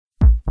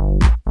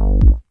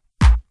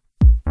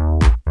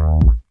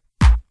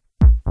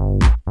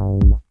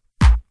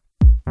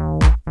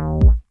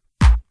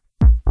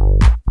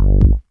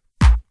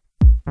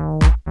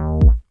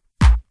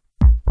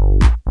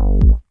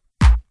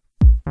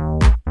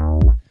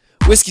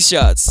Whiskey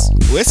shots.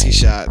 Whiskey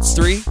shots.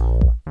 3,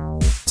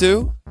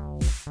 2,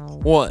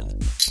 1.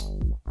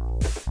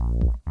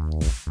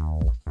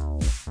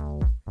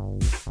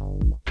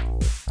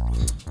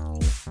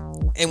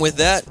 And with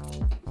that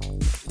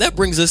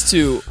brings us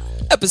to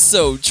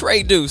episode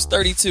Trey Deuce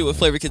 32 of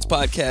Flavor Kids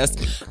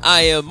Podcast.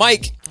 I am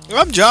Mike.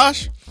 I'm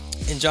Josh.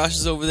 And Josh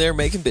is over there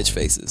making bitch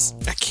faces.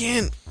 I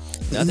can't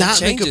Nothing not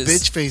changes. make a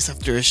bitch face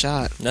after a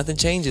shot. Nothing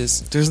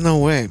changes. There's no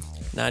way.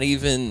 Not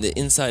even the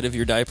inside of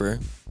your diaper.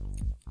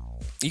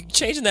 You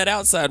changing that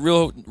outside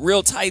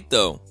real tight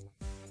though.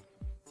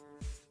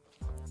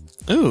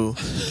 Ooh,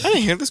 I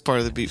didn't hear this part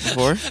of the beat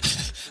before.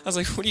 I was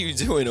like, what are you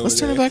doing over there? Let's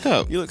turn it back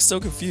up. You look so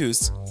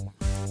confused.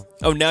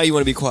 Oh, now you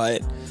want to be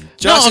quiet. No,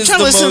 Josh I'm is trying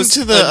the to listen most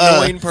to the,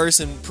 annoying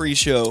person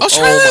pre-show. was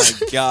trying Oh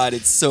to my god,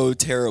 it's so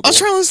terrible. I was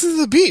trying to listen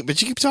to the beat,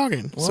 but you keep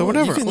talking. Well, so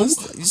whatever. You can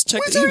listen, you just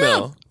check I'm the gonna turn it email.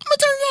 down. I'm gonna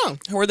turn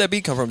it Where'd that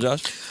beat come from,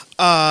 Josh?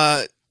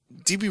 down.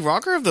 DB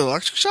Rocker of the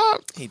Electric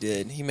Shop. He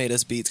did. He made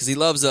us beats because he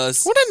loves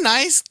us. What a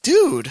nice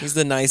dude. He's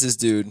the nicest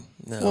dude.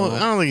 No. Well, I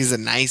don't think he's the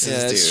nicest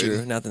yeah, that's dude.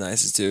 true. Not the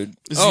nicest dude.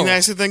 Is he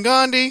nicer than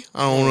Gandhi?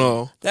 I don't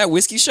know. That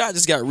whiskey shot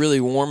just got really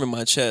warm in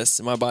my chest,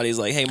 and my body's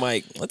like, "Hey,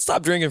 Mike, let's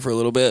stop drinking for a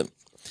little bit."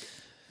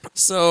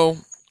 So,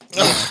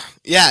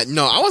 Yeah,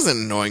 no, I wasn't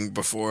annoying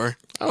before.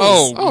 I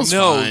was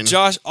no, fine.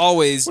 Josh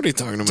always What are you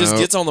talking about? just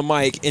gets on the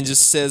mic and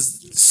just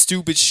says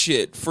stupid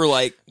shit for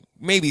like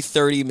maybe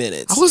 30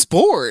 minutes. I was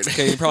bored.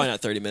 Okay, probably not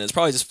 30 minutes.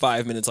 Probably just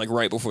 5 minutes, like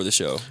right before the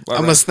show. Right, I'm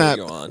right gonna snap.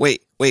 before we go on.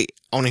 Wait.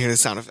 I want to hear the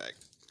sound effect.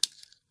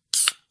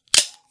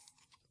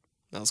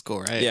 That was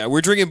cool, right? Yeah,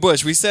 we're drinking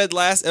Bush. We said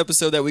last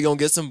episode that we gonna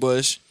get some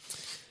Bush.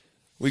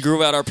 We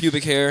grew out our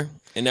pubic hair,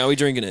 and now we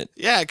drinking it.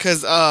 Yeah,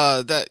 cause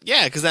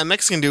that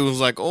Mexican dude was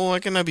like, "Oh, I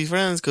cannot be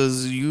friends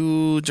because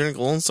you drink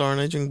Lone Star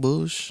and I drink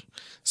Bush."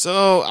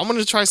 So I'm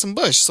gonna try some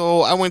Bush.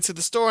 So I went to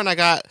the store and I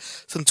got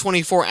some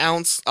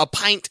 24-ounce, a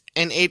pint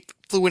and 8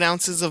 fluid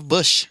ounces of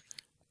Bush.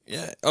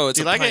 Yeah. Oh, it's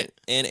Do a you like pint it?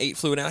 and 8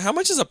 fluid ounce. How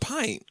much is a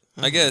pint?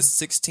 I guess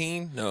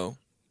 16. No,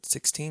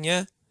 16.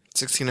 Yeah.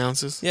 16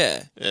 ounces.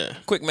 Yeah. Yeah.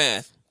 Quick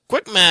math.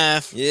 Quick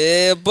math.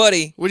 Yeah,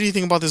 buddy. What do you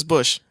think about this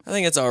Bush? I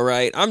think it's all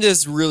right. I'm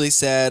just really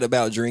sad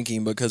about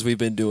drinking because we've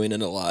been doing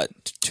it a lot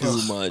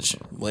too much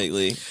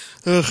lately.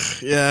 Ugh,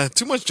 yeah,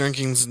 too much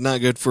drinking's not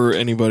good for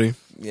anybody.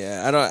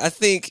 Yeah, I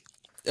think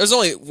there's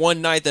only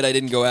one night that I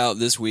didn't go out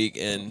this week,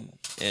 and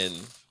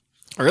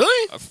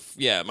Really?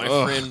 yeah, my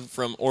friend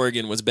from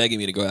Oregon was begging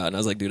me to go out, and I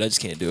was like, dude, I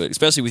just can't do it,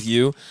 especially with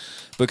you,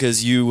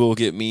 because you will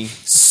get me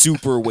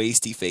super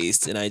wasty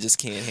faced, and I just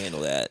can't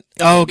handle that.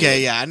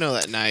 Okay, yeah, I know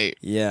that night.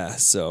 Yeah,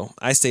 so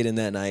I stayed in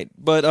that night,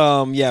 but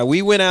yeah,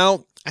 we went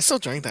out I still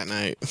drank that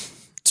night.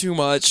 too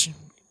much.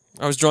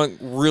 I was drunk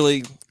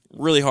really,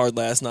 really hard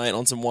last night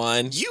on some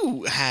wine.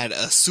 You had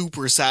a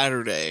super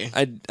Saturday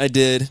I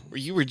did. where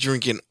you were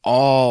drinking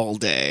all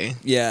day.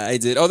 Yeah, I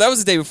did. Oh, that was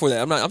the day before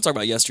that. I'm talking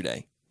about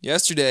yesterday.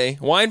 Yesterday,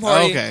 wine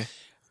party. Okay.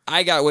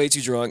 I got way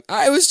too drunk.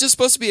 I was just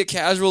supposed to be a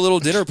casual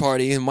little dinner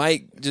party, and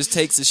Mike just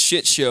takes a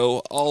shit show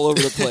all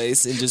over the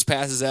place and just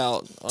passes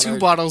out. Two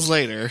bottles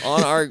later.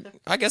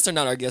 I guess they're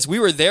not our guests. We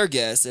were their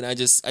guests, and I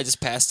just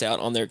passed out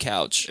on their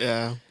couch.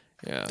 Yeah.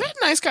 Yeah, They had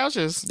nice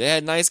couches. they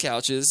had nice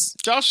couches.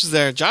 Josh was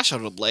there. Josh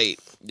showed up late.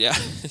 Yeah,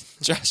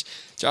 Josh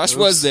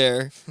was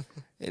there,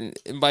 and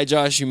by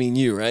Josh you mean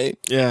you, right?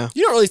 Yeah.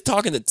 You don't really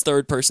talk in the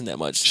third person that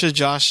much. Should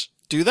Josh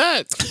do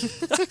that?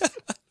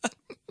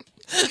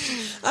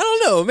 I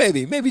don't know.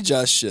 Maybe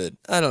Josh should.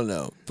 I don't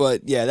know.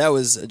 But yeah, that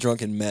was a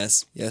drunken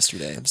mess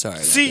yesterday. I'm sorry.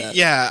 See, about that.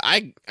 yeah,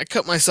 I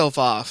cut myself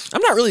off.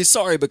 I'm not really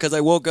sorry because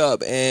I woke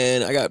up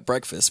and I got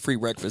free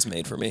breakfast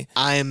made for me.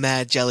 I am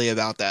mad jelly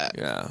about that.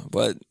 Yeah,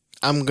 but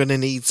I'm gonna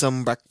need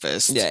some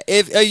breakfast. yeah,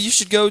 if you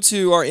should go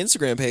to our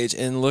Instagram page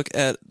and look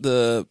at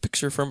the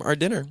picture from our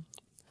dinner.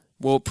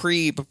 Well,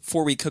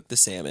 before we cooked the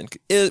salmon,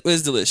 it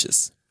was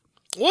delicious.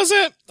 Was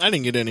it? I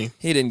didn't get any.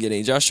 He didn't get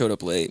any. Josh showed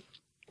up late.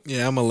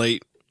 Yeah, I'm a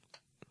late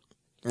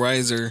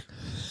riser.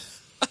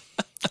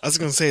 I was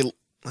gonna say,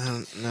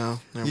 no, never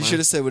mind. You should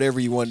have said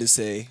whatever you wanted to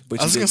say, but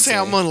I was gonna say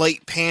I'm a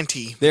late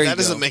panty. There that you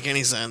doesn't go. make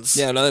any sense.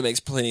 Yeah, no, that makes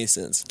plenty of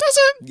sense. Does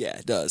it? Yeah,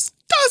 it does.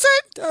 Does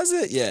it? Does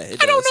it? Yeah, it does.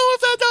 I don't know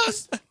if that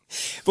does.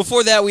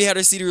 Before that, we had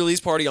our CD release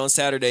party on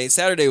Saturday.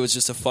 Saturday was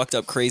just a fucked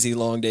up, crazy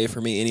long day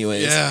for me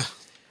anyways. Yeah.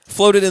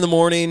 Floated in the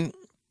morning,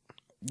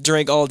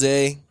 drank all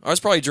day. I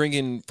was probably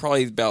drinking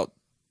about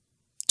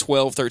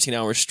 12, 13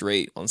 hours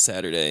straight on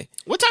Saturday.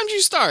 What time did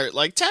you start?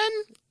 Like 10?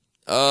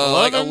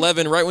 Like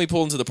 11, right when we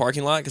pulled into the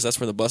parking lot, because that's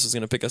where the bus was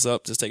going to pick us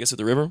up, just take us to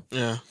the river.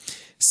 Yeah.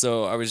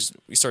 So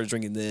we started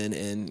drinking then,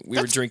 and we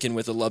were drinking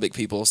with the Lubbock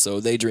people, so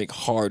they drink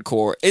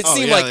hardcore. It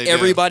seemed yeah, like they do.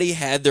 everybody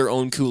had their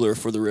own cooler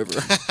for the river.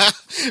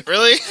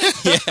 Really?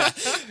 Yeah.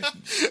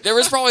 There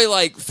was probably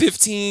like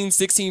 15,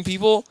 16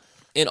 people,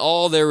 and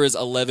all there was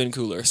 11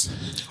 coolers.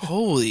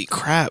 Holy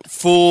crap.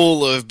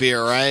 Full of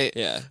beer, right?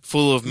 Yeah.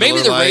 Full of Maybe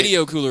Miller the Lite.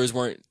 radio coolers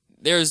weren't.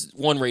 There's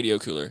one radio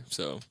cooler,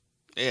 so.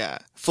 Yeah.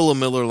 Full of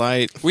Miller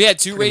Lite. We had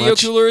two Pretty radio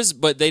much. coolers,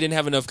 but they didn't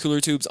have enough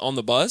cooler tubes on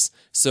the bus,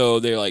 so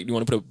they're like, do you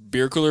want to put a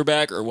beer cooler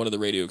back or one of the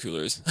radio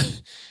coolers?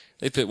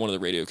 They put one of the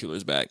radio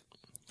coolers back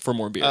for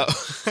more beer.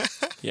 Oh.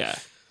 Yeah.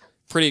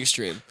 Pretty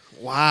extreme.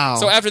 Wow.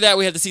 So after that,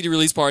 we had the CD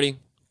release party.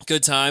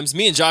 Good times.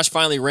 Me and Josh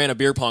finally ran a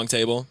beer pong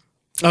table.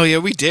 Oh yeah,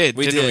 we did.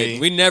 We didn't did.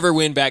 We never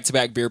win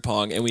back-to-back beer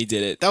pong, and we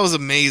did it. That was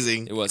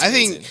amazing. It was I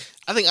amazing.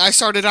 think I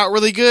started out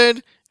really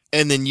good,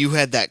 and then you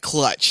had that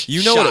clutch.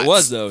 You know what it shots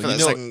was, though. For You that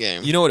know, second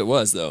game. You know what it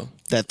was, though.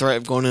 That threat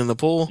of going in the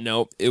pool.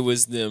 Nope. It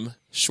was them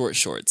short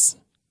shorts.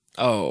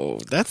 Oh,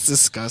 that's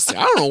disgusting.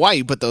 I don't know why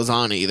you put those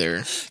on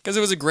either. Because it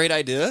was a great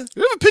idea.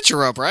 You have a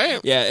picture up,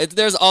 right? Yeah,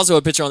 there's also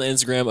a picture on the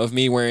Instagram of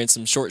me wearing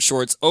some short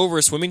shorts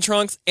over swimming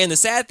trunks. And the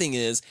sad thing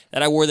is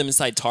that I wore them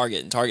inside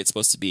Target. And Target's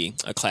supposed to be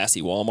a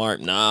classy Walmart.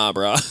 Nah,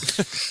 bro.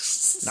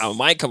 Now it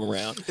might come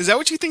around. Is that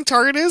what you think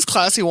Target is?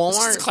 Classy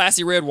Walmart? It's a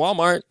classy red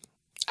Walmart.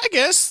 I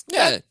guess.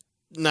 Yeah,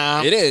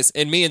 Nah. it is.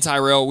 And me and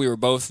Tyrell, we were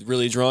both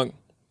really drunk.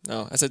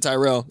 No, I said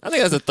Tyrell. I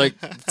think that's the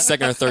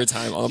second or third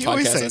time on the You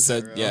always podcast say I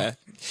said, Tyrell. yeah.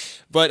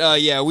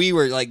 But yeah, we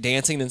were like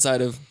dancing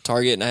inside of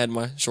Target, and I had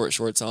my short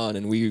shorts on,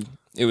 and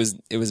it was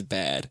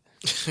bad.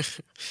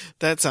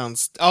 That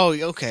sounds. Oh,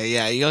 okay.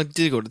 Yeah, you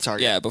did go to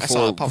Target. Yeah, I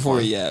saw it pop on.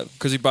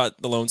 because we bought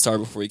the Lone Star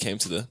before we came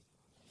to the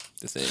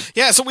thing.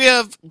 Yeah, so we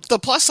have the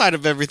plus side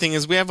of everything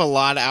is we have a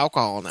lot of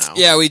alcohol now.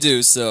 Yeah, we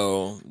do.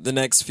 So the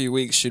next few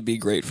weeks should be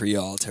great for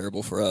y'all.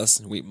 Terrible for us.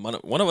 One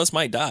of us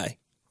might die.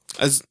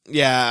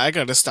 I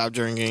gotta stop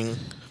drinking.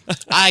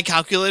 I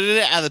calculated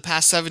it. Out of the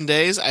past 7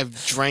 days,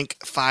 I've drank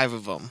 5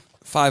 of them.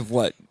 5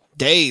 what?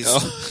 Days.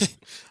 Oh.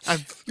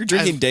 You're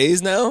drinking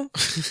days now?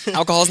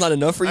 Alcohol's not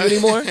enough for you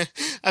anymore?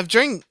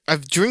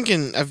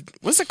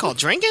 What's it called?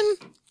 Drinking?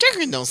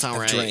 Drinking don't sound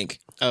right. Drank.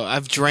 Oh,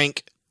 I've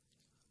drank.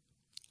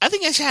 I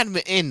think I should have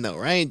been in though,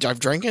 right? I've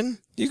drinking.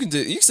 You can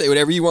say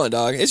whatever you want,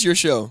 dog. It's your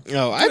show.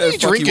 No, I've been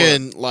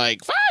drinking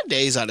like 5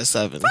 days out of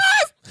 7. 5?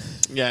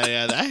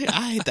 Yeah. I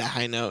hate that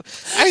high note.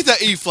 I hate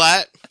that E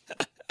flat.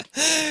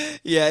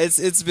 Yeah,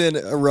 it's been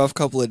a rough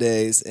couple of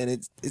days, and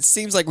it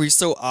seems like we're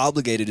so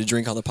obligated to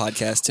drink on the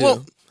podcast too.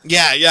 Well,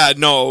 yeah.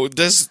 No,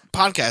 this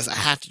podcast I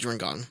have to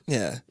drink on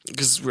Yeah.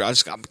 because I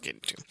just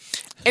obligated to.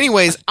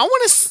 Anyways, I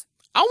want to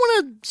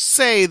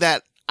say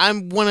that I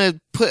want to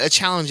put a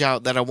challenge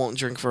out that I won't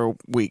drink for a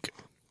week.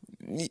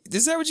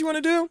 Is that what you want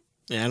to do?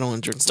 Yeah, I don't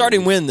want to drink.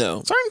 Starting when,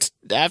 though? Starting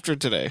after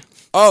today.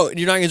 Oh,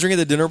 you're not going to drink at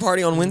the dinner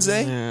party on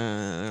Wednesday?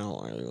 Yeah, I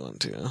don't really want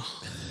to.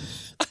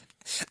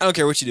 I don't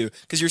care what you do,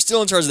 because you're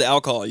still in charge of the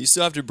alcohol. You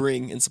still have to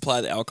bring and supply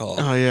the alcohol.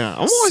 Oh, yeah. I'm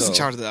always in So-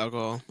 charge of the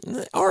alcohol.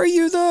 Are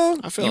you, though?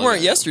 I feel you like weren't I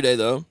am. yesterday,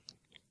 though.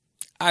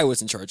 I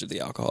was in charge of the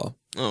alcohol.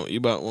 Oh, you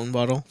bought 1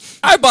 bottle?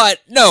 I brought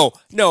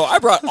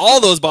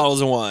all those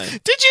bottles of wine.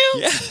 Did you?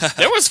 Yeah.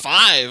 There was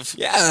 5.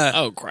 Yeah.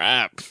 Oh,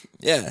 crap.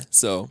 Yeah,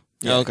 so,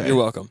 yeah, Okay. you're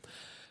welcome.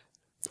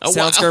 Oh,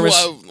 Sound skirmish.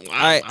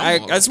 I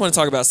I'm just want to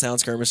talk about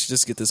sound skirmish.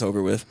 Just get this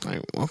over with.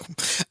 You're welcome.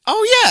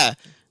 Oh, yeah.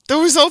 The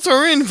results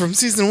are in from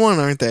season 1,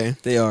 aren't they?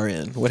 They are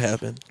in. What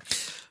happened?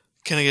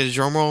 Can I get a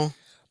drum roll?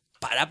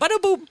 That's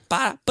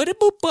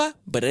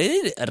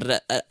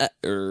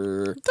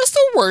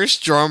the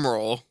worst drum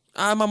roll.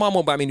 My mom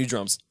won't buy me new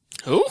drums.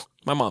 Who?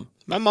 My mom.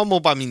 My mom will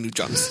buy me new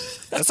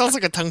drums. That sounds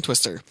like a tongue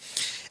twister.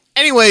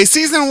 Anyway,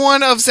 season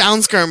 1 of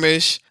Sound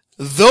Skirmish,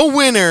 the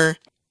winner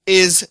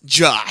is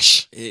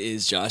Josh. It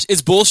is Josh.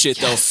 It's bullshit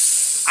though.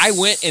 I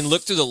went and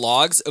looked through the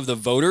logs of the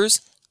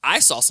voters. I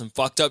saw some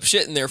fucked up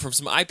shit in there from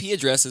some IP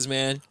addresses,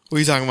 man. What are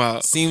you talking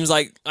about? Seems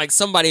like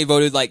somebody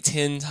voted like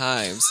 10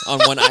 times on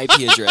one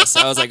IP address.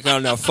 I was like,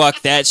 no,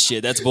 fuck that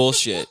shit. That's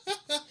bullshit.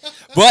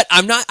 But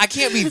I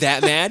can't be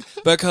that mad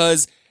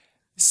because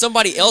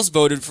somebody else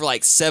voted for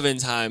like 7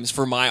 times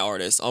for my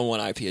artist on one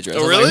IP address. Oh,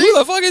 I was like, really? who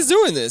the fuck is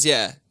doing this?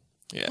 Yeah.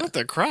 What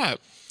the crap?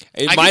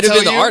 It I might can have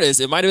been tell the you- artist.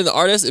 It might have been the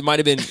artist. It might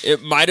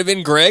have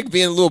been Greg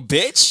being a little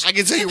bitch. I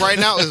can tell you right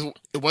now,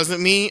 it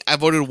wasn't me. I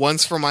voted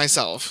once for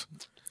myself,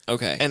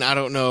 Okay. and I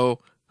don't know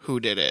who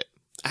did it.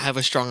 I have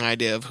a strong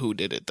idea of who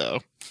did it,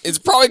 though. It's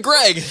probably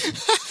Greg.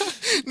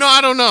 No,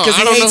 I don't know. 'Cause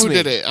he I don't know hates who me.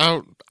 did it.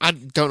 I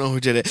don't know who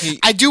did it.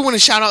 I do want to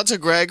shout out to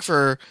Greg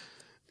for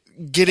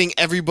getting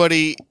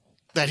everybody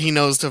that he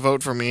knows to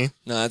vote for me.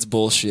 No, that's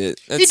bullshit.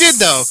 He did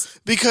though,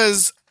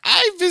 because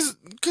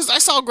I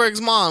saw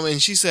Greg's mom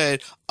and she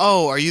said,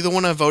 "Oh, are you the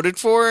one I voted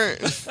for?"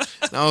 And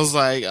I was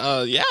like,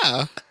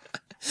 yeah."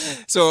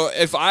 So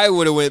if I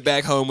would have went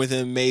back home with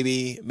him,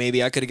 maybe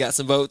I could have got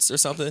some votes or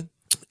something.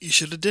 You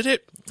should have did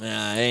it.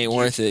 Nah, it ain't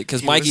worth it.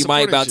 Because he would've Mikey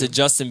Mike supported about you. to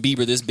Justin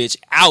Bieber this bitch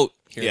out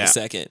here in Yeah. a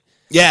second.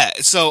 Yeah.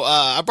 So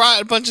I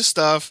brought a bunch of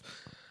stuff,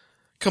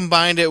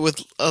 combined it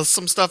with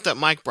some stuff that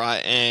Mike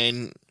brought,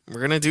 and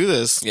we're gonna do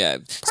this. Yeah.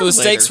 So Probably the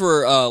stakes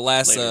later. for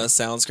last Later.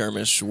 sound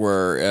skirmish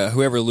were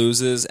whoever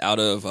loses out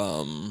of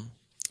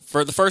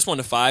for the first 1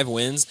 to 5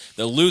 wins.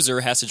 The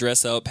loser has to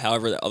dress up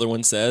however the other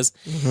one says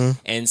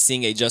and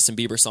sing a Justin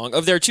Bieber song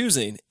of their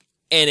choosing.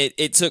 And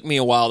it took me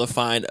a while to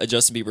find a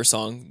Justin Bieber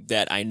song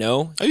that I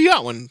know. Oh, you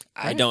got one.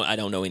 I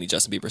don't know any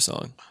Justin Bieber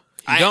song.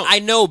 don't? I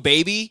know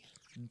Baby,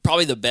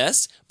 probably the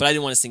best, but I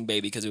didn't want to sing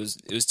Baby because it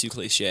was too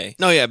cliche.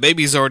 No, yeah,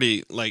 baby's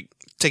already like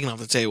taken off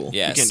the table.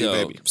 Yeah, you can't so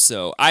do baby.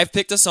 so I've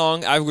picked a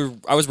song. I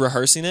was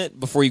rehearsing it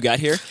before you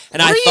got here,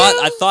 and I Were thought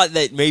you? I thought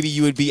that maybe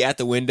you would be at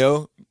the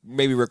window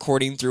maybe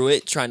recording through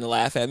it, trying to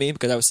laugh at me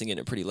because I was singing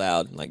it pretty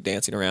loud, like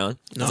dancing around.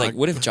 I was like,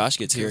 what if Josh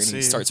gets here and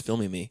he starts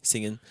filming me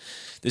singing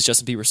this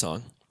Justin Bieber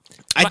song?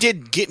 I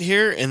did get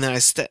here, and then I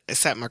sat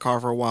in my car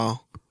for a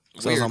while.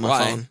 So I was on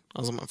my phone. I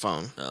was on my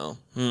phone. Oh.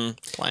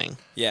 Playing.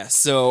 Yeah,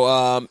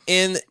 so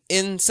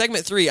in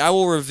segment 3, I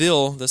will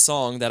reveal the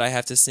song that I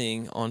have to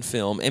sing on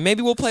film, and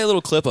maybe we'll play a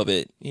little clip of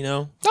it, you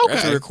know? Okay.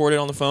 After we record it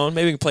on the phone,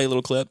 maybe we can play a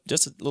little clip,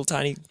 just a little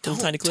tiny clip.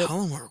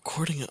 Tell them we're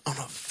recording it on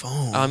a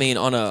phone. I mean,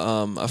 on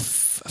a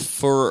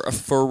Ferrari.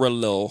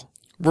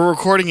 We're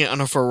recording it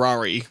on a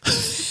Ferrari.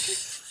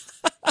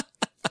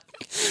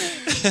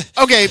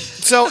 Okay,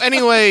 so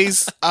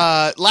anyways,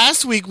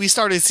 last week we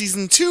started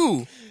season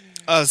 2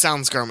 of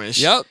Sound Skirmish.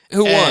 Yep.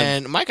 Who won?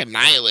 And Mike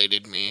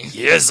annihilated me.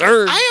 Yes,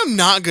 sir. I am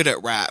not good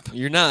at rap.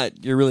 You're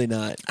not. You're really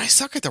not. I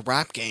suck at the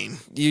rap game.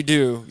 You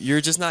do. You're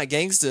just not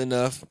gangsta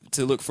enough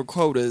to look for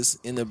quotas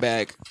in the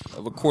back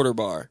of a quarter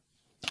bar.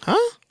 Huh?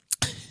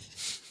 What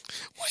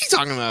are you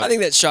talking about? I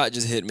think that shot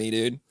just hit me,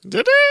 dude.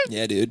 Did it?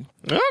 Yeah, dude.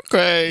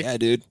 Okay. Yeah,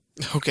 dude.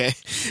 Okay.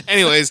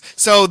 Anyways,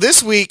 so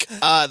this week,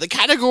 the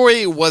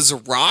category was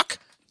rock,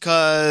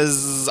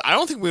 because I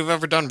don't think we've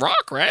ever done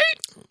rock, right?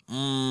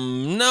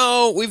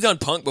 No, we've done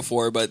punk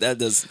before, but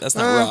that's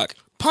not rock.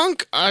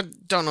 Punk, I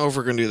don't know if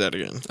we're going to do that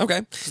again. Okay.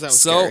 That was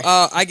so, scary.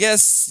 I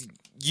guess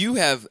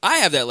I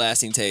have that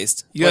lasting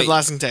taste. You have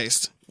lasting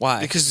taste.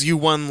 Why? Because you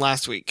won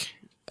last week.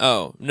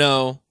 Oh,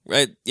 no.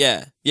 Right?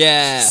 Yeah.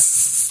 Yeah.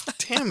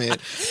 Damn it.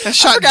 That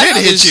shot did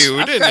hit you,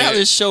 I didn't forgot how it?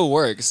 this show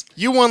works.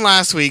 You won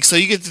last week, so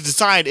you get to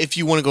decide if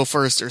you want to go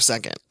first or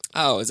second.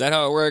 Oh, is that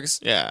how it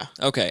works? Yeah.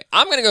 Okay.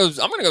 I'm gonna go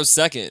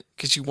second.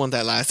 Because you want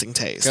that lasting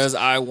taste. Because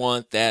I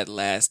want that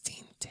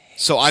lasting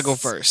taste. So I go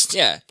first.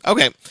 Yeah.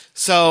 Okay.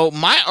 So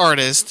my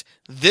artist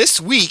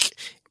this week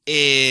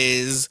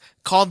is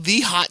called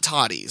The Hot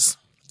Toddies.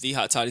 The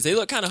Hot Toddies. They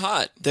look kind of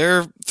hot.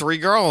 They're 3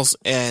 girls,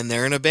 and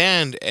they're in a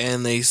band,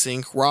 and they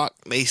sing rock.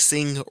 They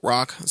sing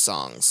rock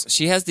songs.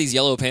 She has these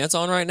yellow pants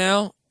on right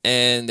now,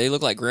 and they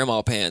look like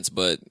grandma pants,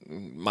 but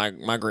my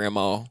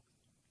grandma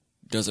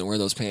doesn't wear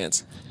those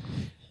pants.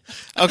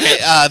 Okay,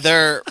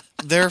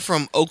 they're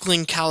from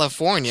Oakland,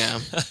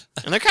 California,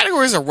 and their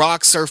categories are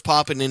rock, surf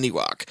pop, and indie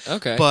rock.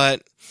 Okay.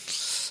 But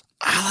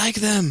I like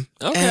them,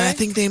 Okay. and I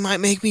think they might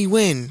make me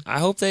win. I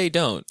hope they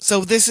don't.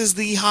 So this is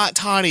the Hot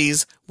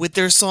Toddies with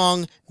their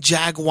song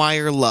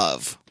Jaguar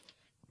Love.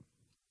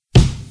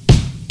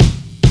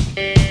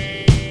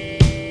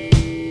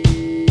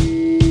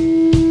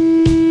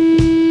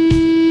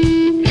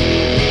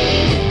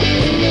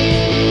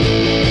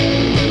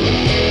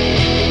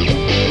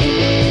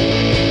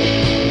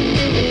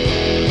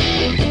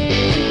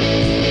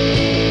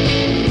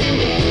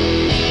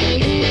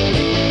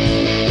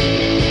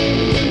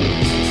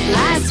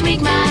 Last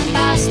week my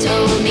boss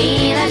told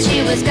me that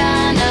she was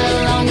gonna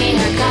loan me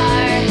her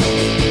car.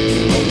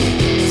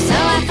 So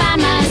I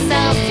found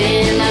myself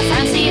in the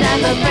front seat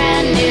of a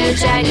brand new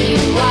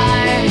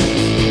Jaguar.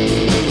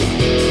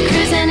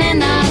 Cruising in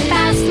the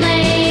fast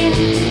lane.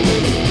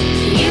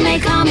 You may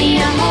call me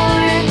a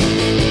whore,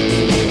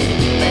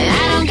 but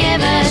I don't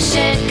give a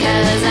shit,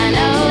 'cause I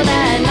know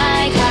that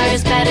my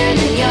car's better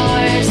than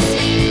yours.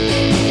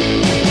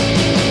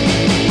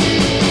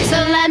 So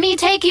let me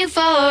take you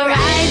for a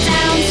ride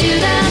down to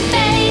the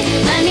bay.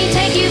 Let me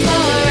take you for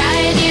a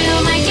ride, you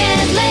might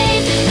get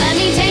laid. Let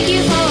me take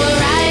you for a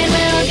ride,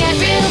 we'll get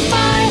real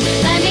far.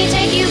 Let me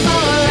take you for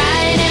a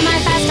ride in my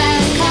fast,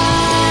 fast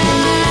car.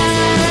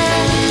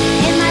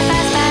 In my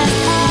fast, fast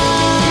car.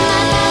 In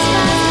my fast,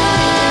 fast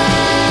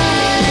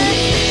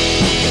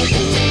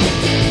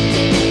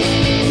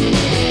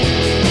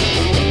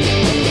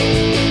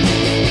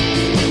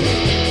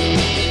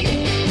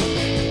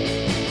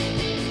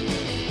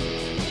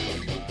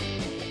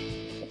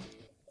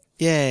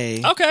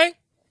Yay. Okay.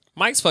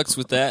 Mike's fucks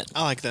with that.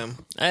 I like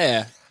them.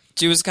 Yeah.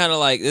 She was kind of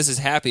like, this is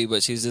happy,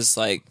 but she's just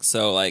like,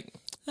 so like,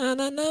 na,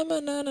 na, na, na,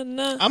 na, na,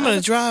 na. I'm going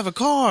to drive a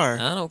car.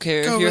 I don't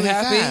care Go if you're really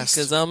happy, fast.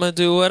 because I'm going to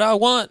do what I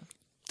want.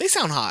 They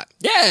sound hot.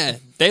 Yeah.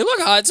 They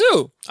look hot,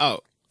 too. Oh,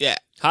 yeah.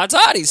 Hot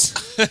toddies.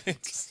 Okay.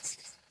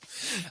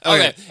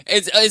 Okay.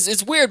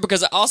 It's weird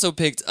because I also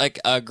picked like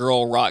a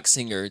girl rock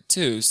singer,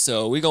 too.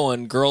 So we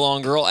going girl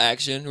on girl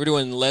action. We're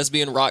doing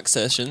lesbian rock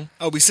session.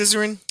 Oh, we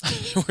scissoring?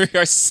 We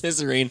are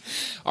scissoring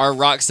our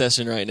rock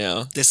session right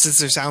now. The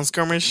Scissor Sound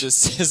Skirmish? The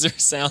scissor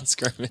sound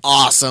skirmish.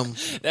 Awesome.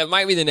 That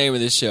might be the name of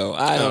this show.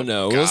 I don't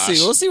know. We'll gosh.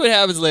 see. We'll see what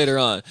happens later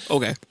on.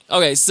 Okay.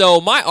 Okay, so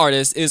my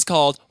artist is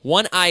called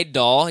One Eyed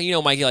Doll. You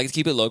know, Mikey likes to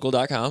keep it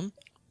local.com.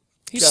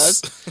 He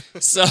does.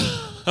 so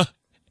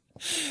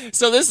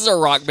this is a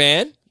rock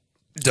band.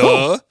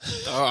 Duh. Oh,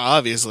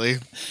 obviously.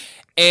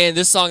 And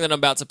this song that I'm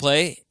about to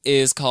play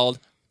is called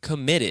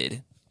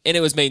Committed. And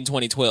it was made in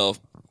 2012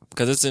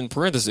 because it's in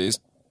parentheses.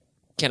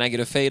 Can I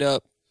get a fade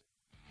up?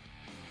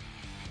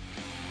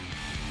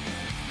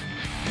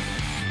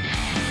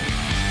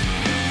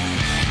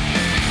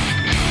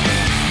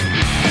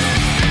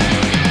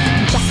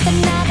 Just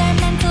another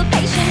mental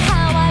patient.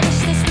 How I wish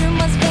this room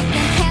was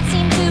vacant. Can't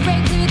seem to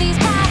break through these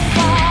padded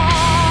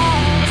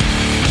walls.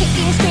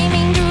 Kicking,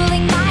 screaming,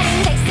 drooling,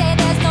 biting. They say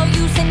there's no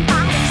use in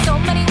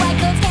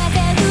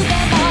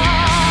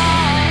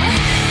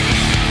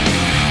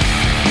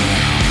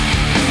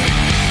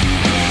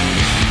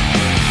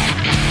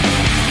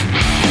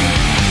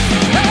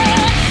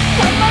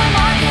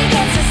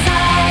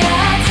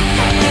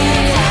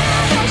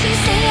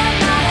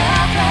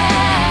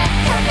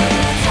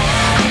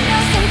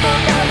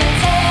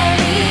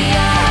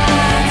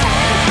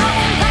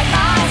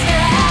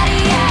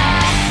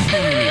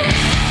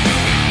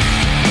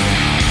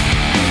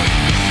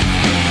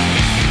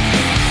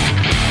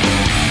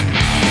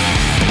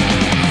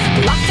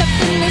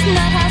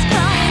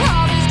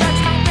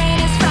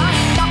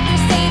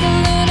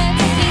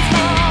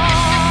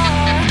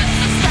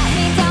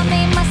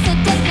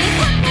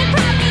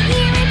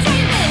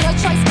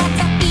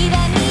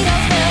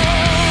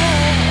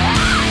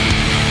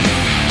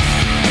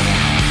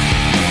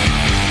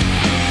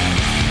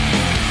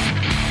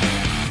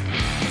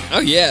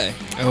yeah.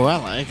 Oh, I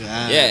like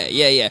that.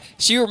 Yeah.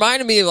 She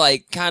reminded me of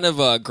like kind of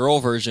a girl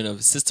version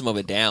of System of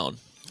a Down.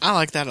 I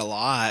like that a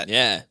lot.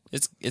 Yeah,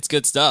 it's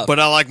good stuff. But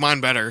I like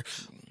mine better.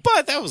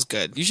 But that was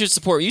good. You should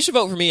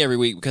vote for me every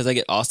week because I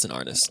get Austin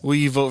artists. Will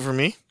you vote for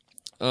me?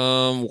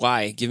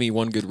 Why? Give me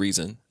one good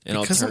reason, and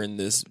Because I'll turn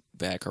this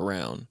back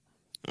around.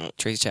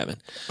 Tracy Chapman.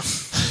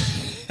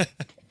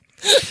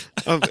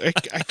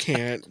 I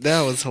can't.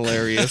 That was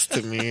hilarious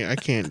to me. I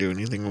can't do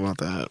anything about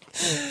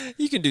that.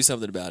 You can do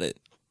something about it.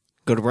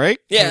 Go to break?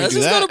 Yeah, Can we let's do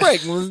just go that? to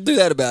break. We'll do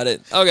that about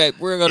it. Okay,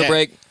 we're gonna go to Yeah.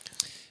 break.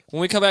 When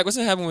we come back, what's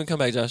gonna happen when we come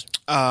back, Josh?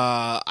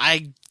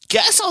 I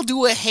guess I'll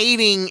do a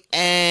hating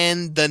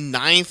and the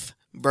 9th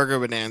Burger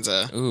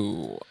Bonanza.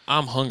 Ooh,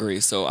 I'm hungry,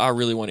 so I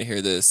really want to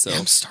hear this. So,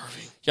 I'm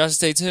starving. y'all should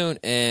stay tuned,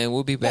 and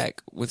we'll be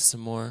back with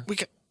some more.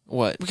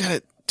 What? We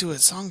gotta do a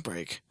song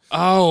break.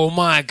 Oh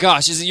my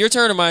gosh! Is it your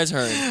turn or my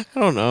turn? I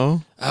don't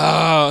know.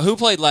 Who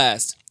played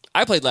last?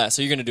 I played last,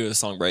 so you're gonna do a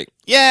song break.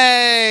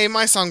 Yay!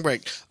 My song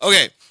break.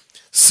 Okay,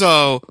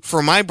 so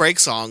for my break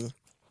song,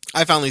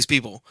 I found these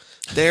people.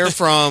 They're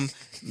from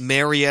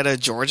Marietta,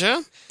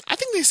 Georgia. I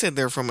think they said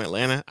they're from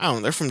Atlanta. I don't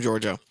know. They're from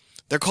Georgia.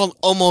 They're called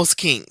Almost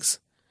Kings.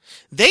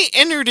 They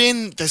entered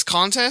in this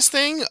contest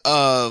thing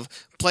of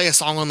play a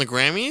song on the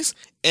Grammys,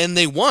 and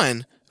they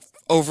won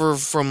over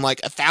from like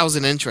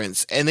 1,000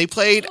 entrants. And they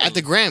played at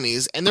the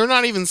Grammys, and they're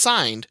not even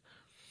signed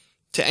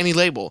to any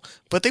label,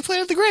 but they played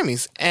at the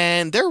Grammys,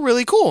 and they're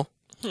really cool.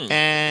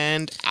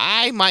 And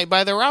I might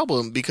buy their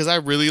album because I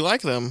really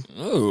like them.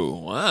 Oh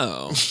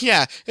wow!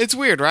 Yeah, it's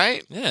weird,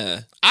 right?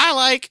 Yeah, I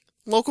like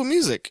local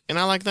music, and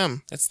I like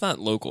them. that's not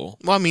local.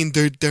 Well, I mean,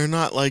 they're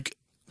not like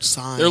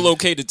signed. They're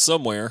located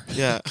somewhere.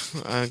 Yeah.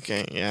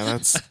 Okay. Yeah,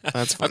 that's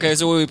funny. Okay,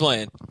 so what are we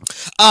playing?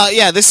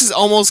 Yeah, this is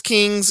Almost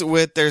Kings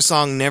with their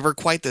song "Never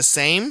Quite the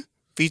Same,"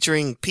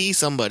 featuring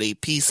somebody.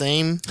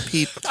 Same.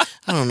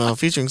 I don't know,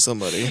 featuring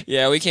somebody.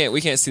 Yeah, we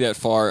can't see that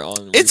far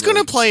on. It's Reverb.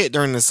 gonna play it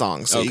during the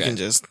song, so you Okay. can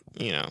just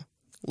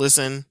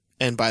listen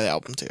and buy the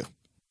album too.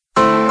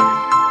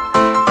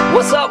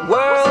 What's up,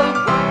 world?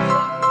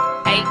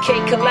 AK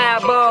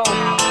Collabo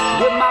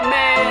with my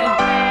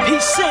man P.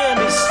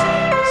 Sanders.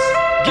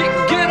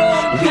 Get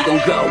on. We gon'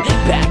 go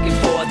back and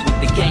forth with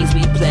the games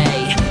we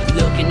play.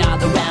 Looking all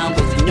around,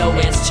 but you know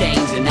it's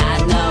changing. I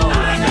know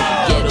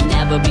it'll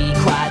never be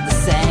quite the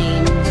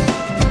same.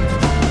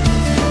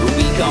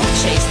 We gon'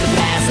 chase the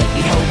past like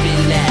we hope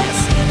it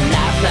lasts.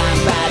 Life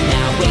flying by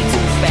now, way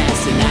too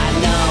fast, and I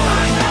know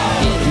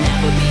it'll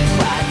never be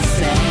quite the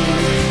same.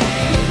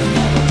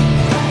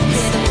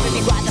 It'll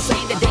be quite the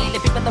same. The day the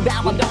people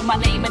around will know my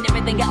name and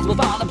everything else will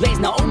fall in place.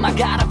 Now, oh my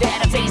God, I've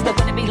had a taste of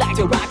what it be like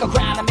to rock a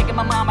crowd and making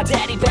my mama,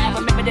 daddy proud.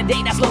 Remember the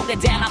day that slowed it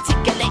down,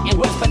 articulating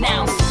words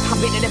pronounced. I'm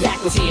beating it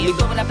backwards here. We're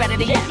going up out of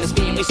the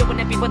atmosphere. We're showing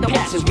the people the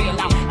passion's real.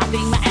 Now, I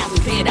think my album's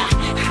cleared.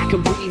 I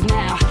can breathe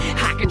now.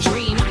 I can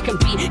dream. I can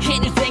be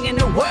anything in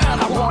the world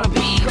I wanna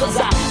be. Cause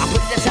I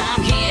put the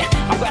time here.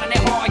 I'm running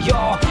it hard,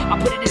 y'all. I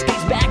put the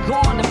skates back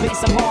on to play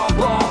some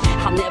hardball.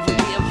 I'll never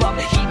give up,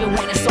 even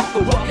when it's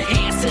over.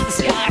 Hands to the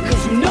sky,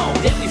 cause you know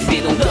that we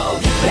feeling low.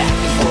 Back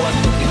and forth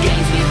with the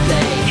games we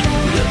play.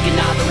 Looking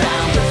all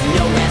around, but you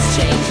know that's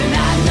changing.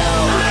 I know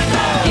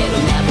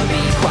it'll never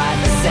be quite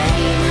the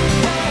same.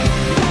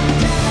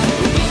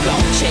 We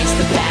gon' chase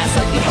the past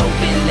like we hope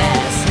it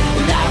lasts.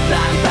 Life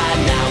flying by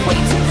now, way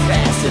too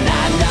fast, and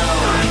I know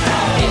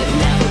it'll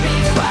never be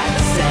quite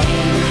the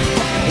same.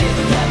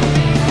 It'll never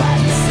be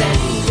quite the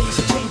same. Things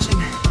are changing,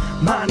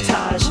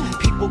 montage.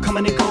 People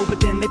coming and go, but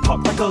then they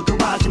park like a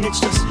garage, and it's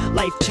just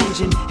life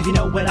changing. If you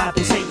know what I've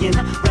been saying,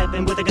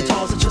 rapping with the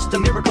guitars, it's just a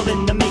miracle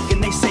in the making.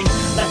 They say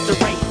left or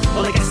right,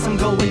 well I guess I'm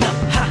going up.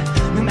 Ha!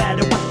 No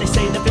matter what they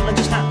say, the feeling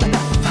just not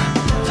enough.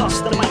 Toss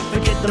the mic,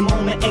 forget the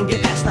moment, and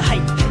get past the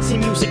hype. See,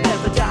 music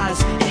never dies,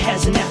 it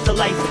has an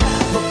afterlife.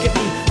 Look at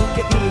me,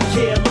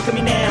 yeah, look at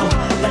me now.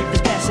 Life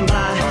is passing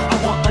by, I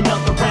want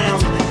another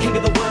round. King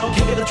of the world,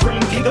 king of the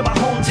dream, king of my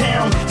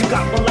hometown. You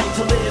got one life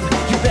to live,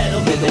 you better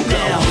live it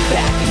now.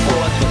 Back and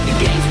forth with the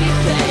games we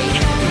play.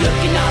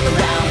 Looking all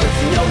around, but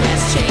you know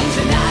that's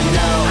changing. I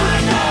know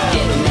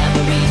it'll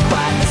never be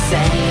quite the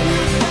same.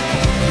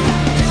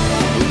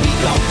 We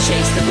gon'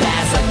 chase the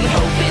past like we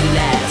hope it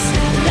lasts.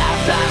 Life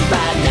flying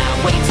by now,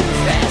 way too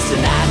fast,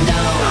 and I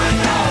know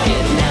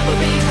it'll never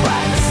be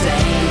quite the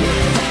same.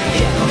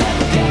 It'll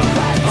never be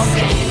quite the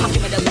same. I'm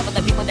giving the love of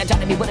the people that try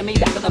to be putting me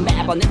back on the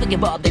map. I'll never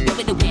give up, they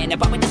really to win.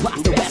 If I would just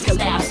watch the rest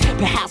collapse,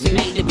 perhaps we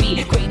made to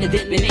be greater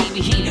than the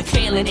Navy Heat.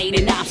 Failing 8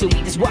 and 9, so we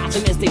just watch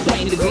them as they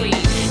blame the green.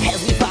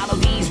 As we follow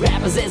these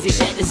rappers as they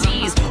shed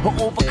disease or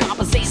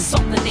overcompensate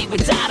something they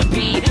would die to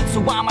be. So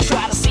I'ma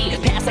try to see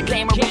past the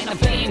glamour and the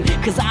fame.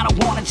 Cause I don't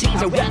wanna change,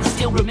 I'd rather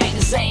still remain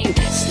the same.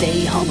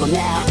 Stay humble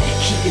now,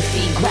 keep your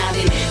feet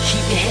grounded,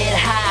 keep your head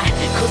high.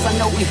 Cause I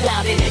know we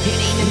found it, it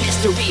ain't a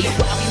mystery.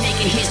 While we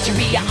making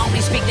history, I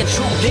only speak the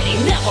truth. It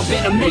ain't never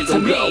been a myth to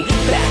me.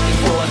 Back and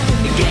forth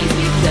with the games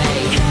we play.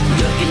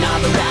 Looking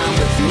all around,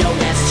 but you know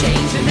that's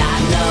changing. I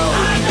know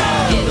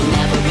it'll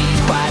never be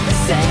quite the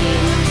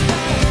same.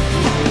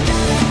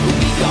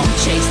 We gon'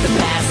 chase the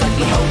past like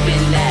we hope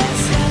it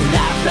lasts.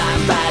 Life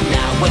flying by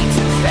now, way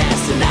too fast.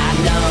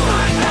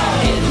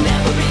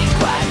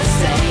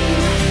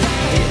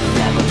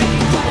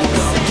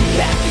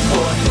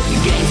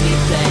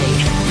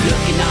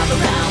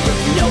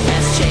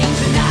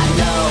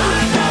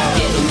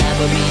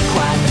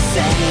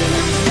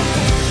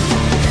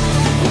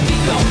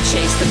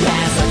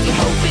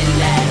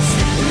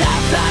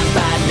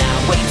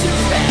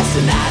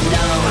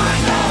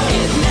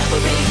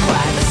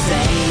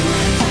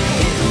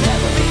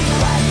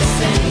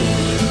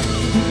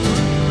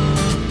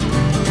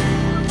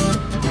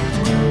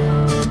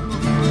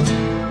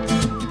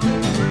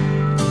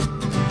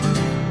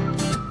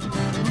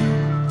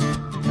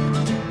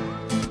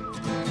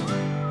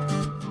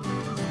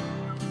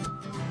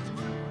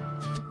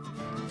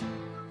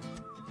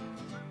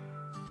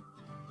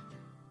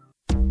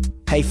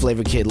 Hey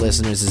Flavor Kid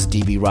listeners, this is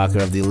DB Rocker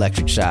of The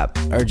Electric Shop,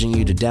 urging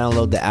you to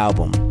download the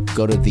album.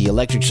 Go to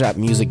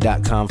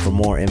theelectricshopmusic.com for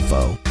more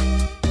info.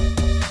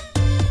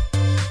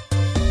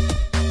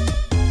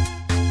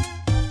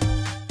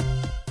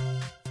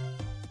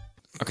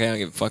 Okay, I don't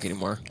give a fuck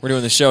anymore. We're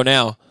doing the show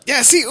now.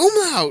 Yeah, see,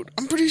 umlaut.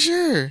 I'm pretty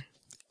sure.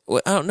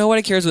 Well, I don't know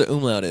what cares what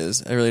umlaut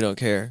is. I really don't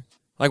care.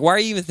 Like, why are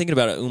you even thinking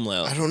about an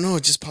umlaut? I don't know.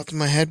 It just popped in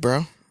my head,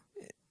 bro.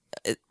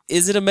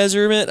 Is it a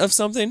measurement of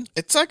something?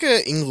 It's like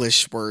a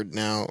English word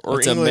now, or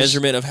It's English. a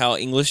measurement of how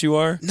English you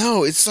are?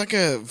 No, it's like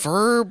a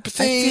verb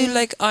thing. I feel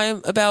like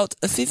I'm about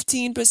a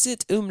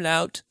 15%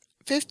 umlaut.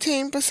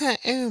 15%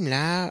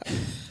 umlaut.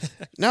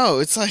 No,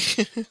 it's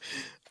like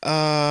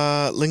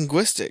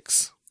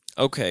linguistics.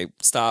 Okay,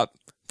 stop.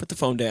 Put the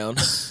phone down.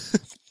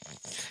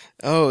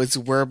 Oh, it's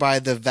whereby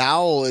the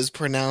vowel is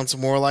pronounced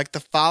more like the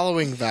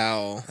following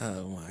vowel.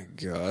 Oh my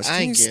gosh. I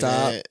Can you get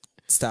stop? it.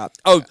 Stop.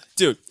 Oh,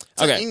 dude.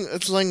 Okay.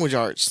 It's language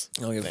arts.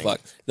 I don't give a thing. fuck.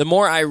 The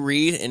more I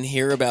read and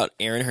hear about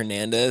Aaron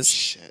Hernandez,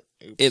 Shit.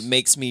 Oops. it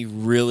makes me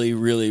really,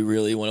 really,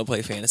 really want to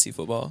play fantasy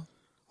football.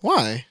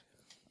 Why?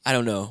 I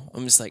don't know.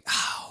 I'm just like,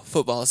 oh,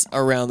 football's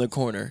around the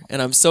corner.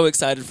 And I'm so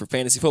excited for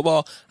fantasy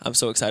football. I'm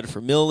so excited for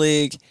Mill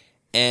League.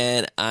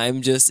 And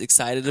I'm just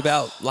excited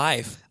about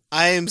life.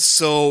 I am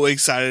so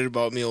excited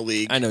about Meal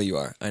League. I know you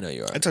are. I know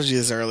you are. I told you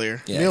this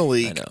earlier. Yeah, Meal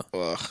League. I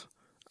know. Ugh.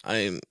 I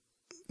am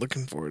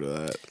looking forward to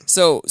that.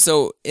 So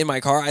in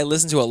my car, I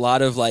listen to a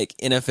lot of like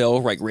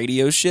NFL like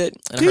radio shit,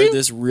 and I heard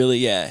this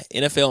really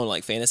NFL and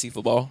like fantasy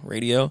football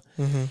radio,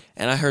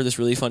 and I heard this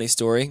really funny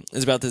story.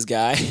 It's about this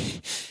guy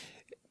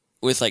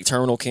with like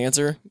terminal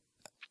cancer.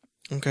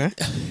 Okay.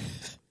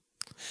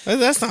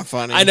 That's not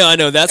funny. I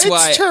know. That's It's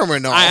why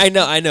terminal. I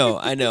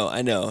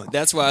know.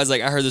 That's why I was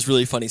like, I heard this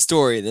really funny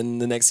story. Then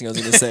the next thing I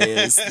was going to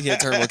say is he had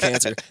terminal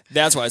cancer.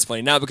 That's why it's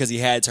funny, not because he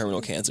had terminal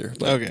cancer,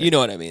 but Okay. you know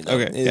what I mean. Though.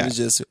 Okay, It yeah. was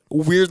just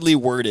weirdly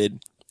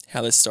worded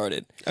how this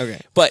started.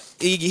 Okay. But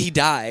he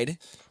died.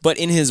 But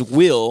in his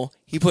will,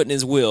 he put in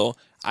his will,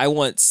 I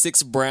want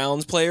 6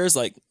 Browns players,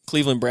 like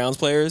Cleveland Browns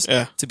players,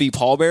 Yeah. to be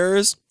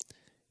pallbearers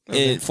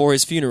for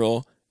his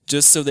funeral,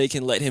 just so they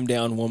can let him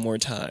down one more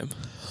time.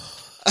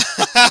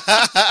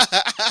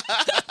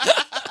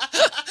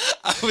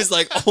 I was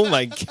like, oh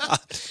my God.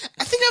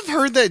 I think I've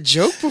heard that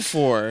joke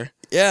before.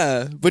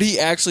 Yeah, but he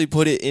actually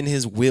put it in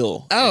his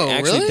will. Oh, and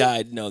actually really?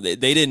 died. No, they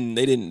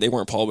didn't. They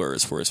weren't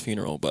pallbearers for his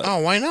funeral. But Oh,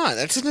 why not?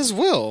 That's in his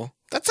will.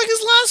 That's like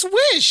his last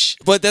wish.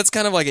 but that's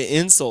kind of like an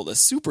insult, a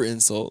super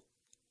insult.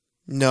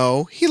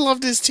 No, he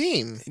loved his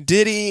team.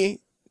 Did he?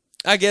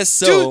 I guess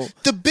so. Dude,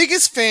 the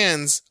biggest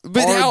fans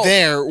But are how-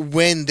 there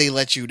when they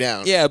let you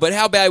down. Yeah, but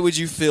how bad would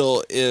you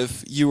feel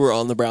if you were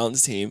on the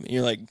Browns team and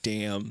you're like,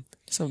 damn,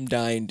 some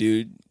dying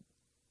dude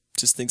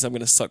just thinks I'm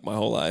gonna suck my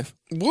whole life.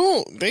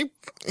 Well,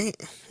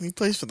 he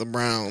plays for the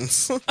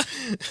Browns.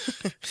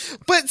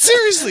 But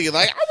seriously,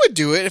 like I would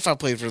do it if I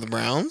played for the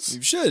Browns.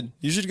 You should.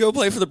 You should go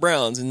play for the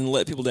Browns and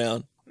let people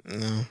down.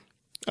 No.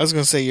 I was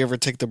gonna say, you ever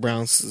take the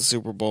Browns to the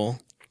Super Bowl?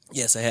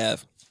 Yes, I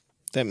have.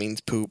 That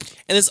means poop.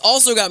 And this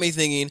also got me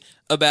thinking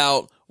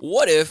about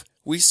what if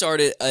we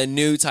started a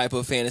new type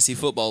of fantasy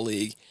football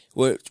league,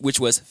 which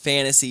was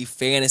fantasy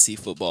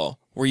football,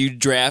 where you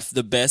draft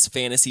the best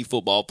fantasy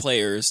football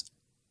players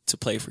to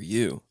play for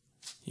you.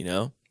 You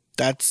know?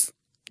 That's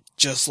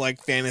just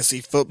like fantasy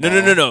football.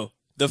 No.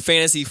 The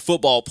fantasy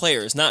football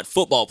players, not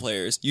football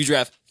players. You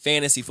draft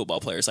fantasy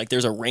football players. Like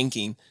there's a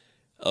ranking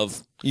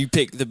of you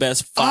pick the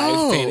best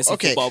 5 fantasy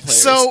football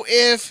players. So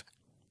if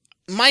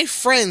my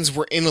friends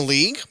were in a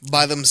league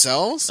by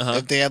themselves,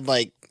 if they had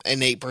like an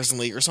 8-person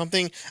league or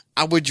something,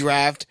 I would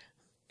draft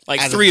like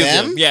out of 3 of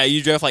them? them. Yeah,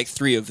 you draft like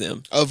 3 of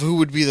them. of who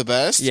would be the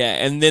best. Yeah,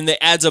 and then it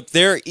adds up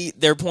their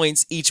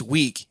points each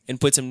week and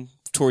puts them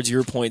towards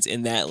your points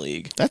in that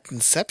league. That's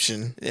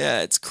Inception.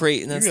 Yeah, it's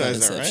great. And that's not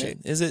realize that, Inception.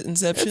 right? Is it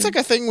Inception? It's like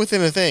a thing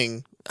within a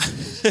thing.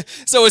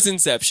 So it's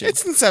Inception.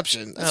 It's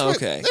Inception. That's Oh,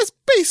 okay. That's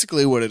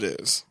basically what it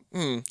is.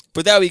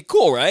 But that would be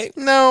cool, right?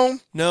 No,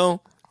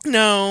 No?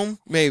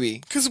 Maybe.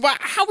 because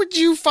how would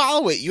you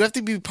follow it? You have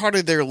to be part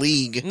of their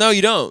league No,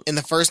 you don't. in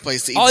the first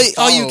place to even All you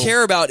follow.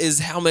 care about is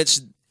how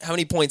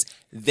many points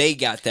they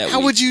got that How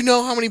week. would you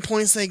know how many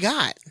points they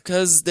got?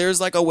 Because there's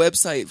like a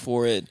website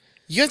for it.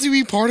 You have to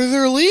be part of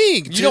their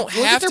league. You to don't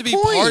look at have their to be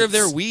part of points.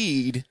 their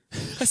weed.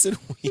 I said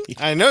weed.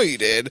 I know you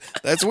did.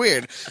 That's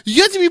weird.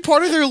 You have to be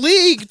part of their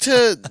league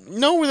to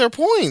know their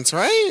points,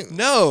 right?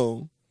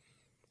 No.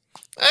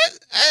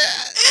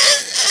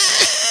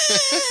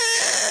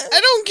 I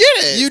don't get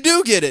it. You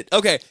do get it.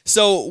 Okay,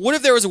 so what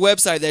if there was a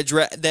website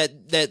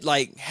that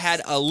like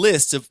had a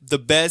list of the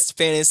best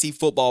fantasy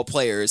football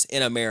players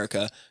in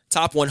America,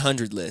 top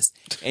 100 list,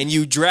 and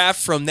you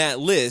draft from that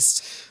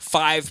list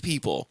 5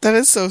 people, That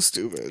is so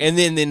stupid. and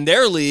then in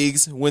their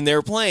leagues when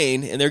they're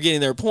playing and they're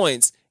getting their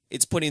points,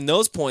 it's putting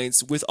those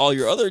points with all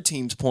your other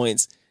team's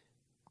points.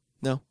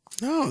 No.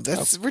 No,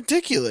 that's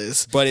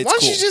ridiculous. But it's Why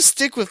don't you cool. just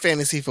stick with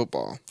fantasy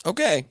football?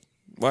 Okay.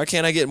 Why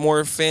can't I get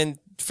more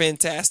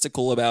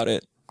fantastical about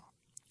it?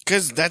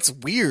 Because that's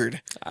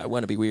weird. I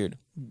want to be weird.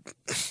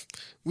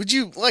 Would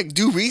you like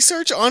do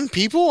research on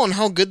people on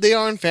how good they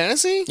are in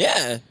fantasy?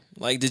 Yeah.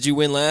 Like, did you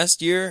win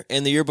last year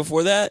and the year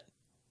before that?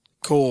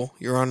 Cool,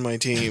 you're on my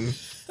team.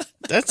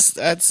 that's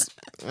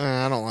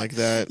I don't like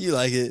that. You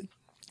like it.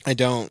 I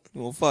don't.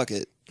 Well, fuck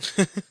it.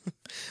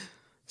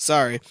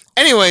 Sorry.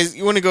 Anyways,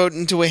 you want to go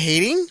into a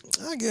hating?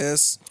 I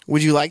guess.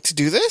 Would you like to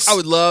do this? I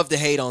would love to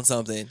hate on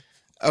something.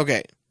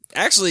 Okay.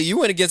 Actually, you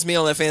went against me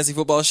on that fantasy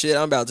football shit.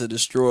 I'm about to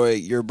destroy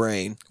your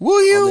brain Will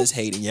on you? this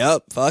hating.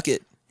 Yep. Fuck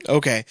it.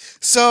 Okay.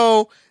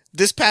 So,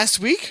 this past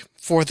week,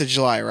 4th of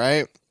July,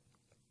 right?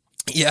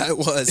 Yeah, it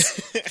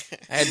was.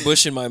 I had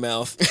Bush in my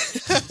mouth.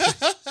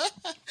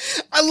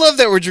 I love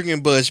that we're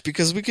drinking Bush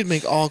because we could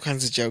make all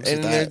kinds of jokes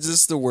And with they're that.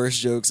 just the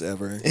worst jokes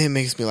ever. It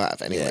makes me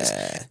laugh anyways.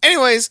 Yeah.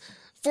 Anyways,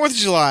 4th of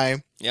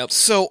July. Yep.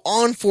 So,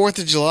 on 4th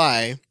of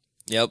July,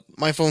 Yep.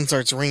 my phone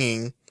starts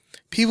ringing.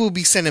 People will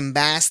be sending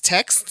mass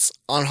texts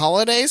on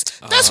holidays.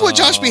 That's what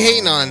Josh be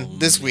hating on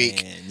this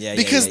week. Yeah,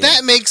 because yeah.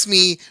 that makes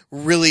me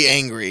really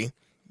angry.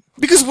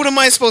 Because what am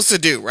I supposed to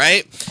do,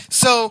 right?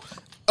 So,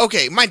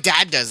 okay, my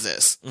dad does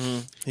this.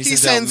 He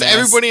sends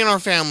everybody in our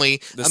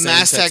family a same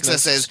mass text text that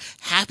says,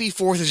 Happy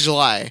 4th of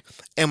July.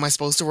 Am I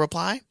supposed to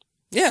reply?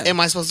 Yeah.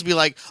 Am I supposed to be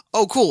like,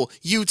 oh, cool,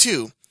 you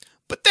too?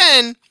 But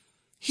then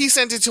he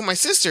sent it to my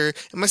sister,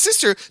 and my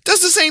sister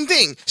does the same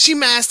thing. She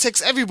mass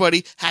texts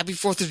everybody, Happy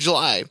 4th of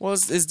July. Well,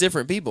 it's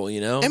different people,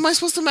 you know? Am I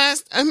supposed to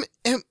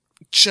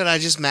should I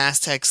just mass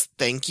text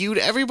thank you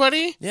to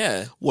everybody?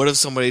 Yeah. What if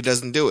somebody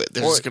doesn't do it?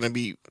 They're Or- just going to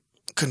be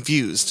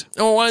confused.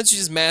 Oh, why don't you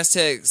just mass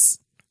text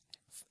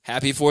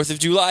Happy 4th of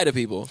July to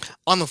people?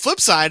 On the flip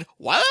side,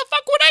 why the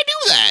fuck would I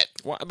do that?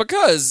 Why?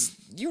 Because,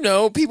 you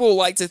know, people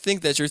like to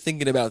think that you're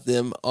thinking about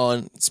them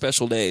on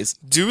special days.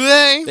 Do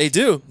they? They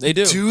do. They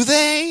do. Do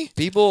they?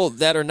 People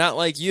that are not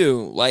like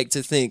you like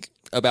to think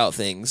about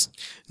things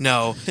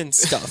No, and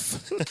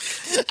stuff.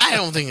 I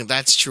don't think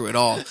that's true at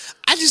all.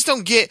 I just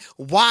don't get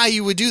why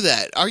you would do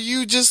that. Are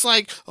you just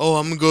like, oh,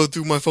 I'm going to go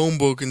through my phone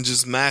book and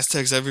just mass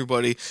text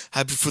everybody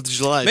Happy 4th of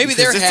July? Maybe because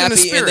they're it's in the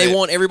happy and they spirit.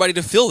 want everybody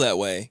to feel that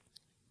way.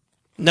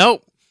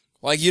 Nope.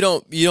 Like you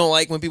don't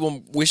like when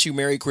people wish you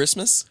Merry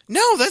Christmas?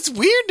 No, that's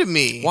weird to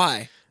me.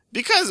 Why?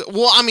 Because,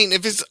 well, I mean,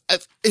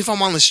 if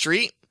I'm on the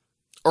street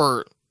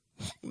or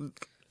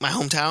my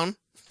hometown.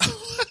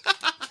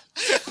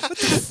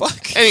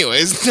 Fuck.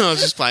 Anyways, no, I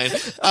was just playing.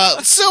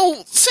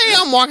 So, say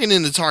I'm walking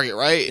into Target,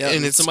 right? Yeah,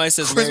 and it's somebody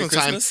says Merry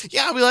Christmas? time.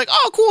 Yeah, I'll be like,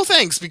 oh, cool,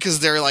 thanks, because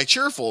they're like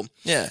cheerful.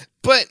 Yeah.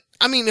 But,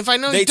 I mean, if I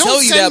know They you don't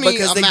tell you send that me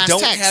because a they mass don't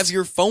text. have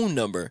your phone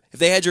number. If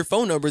they had your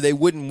phone number, they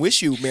wouldn't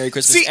wish you Merry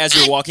Christmas See, as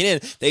you're walking in.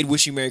 They'd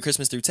wish you Merry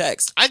Christmas through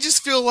text. I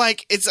just feel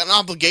like it's an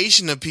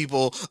obligation of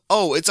people.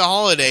 Oh, it's a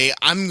holiday.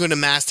 I'm going to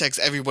mass text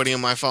everybody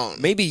on my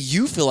phone. Maybe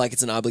you feel like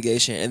it's an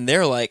obligation, and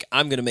they're like,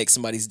 I'm going to make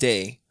somebody's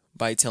day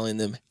by telling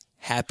them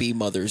Happy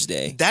Mother's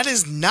Day. That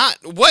is not...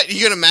 What?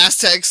 You're going to mass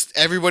text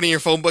everybody in your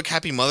phone book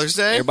Happy Mother's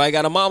Day? Everybody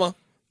got a mama.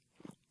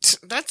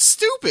 That's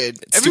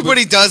stupid. It's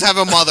Everybody does have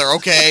a mother,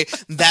 okay?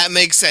 That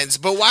makes sense.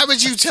 But why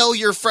would you tell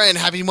your friend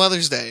Happy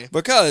Mother's Day?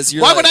 Because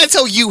you're Why would I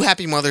tell you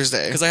Happy Mother's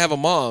Day? Because I have a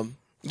mom.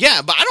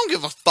 Yeah, but I don't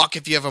give a fuck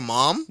if you have a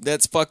mom.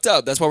 That's fucked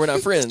up. That's why we're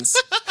not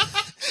friends.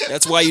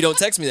 That's why you don't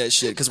text me that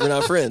shit, because we're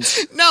not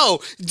friends. No.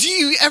 Do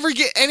you ever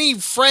get any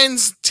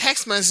friend's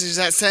text message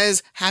that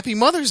says Happy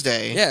Mother's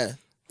Day? Yeah.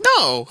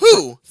 No.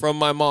 Who? From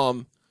my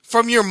mom.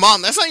 From your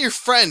mom. That's not your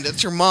friend.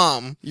 That's your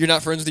mom. You're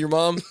not friends with your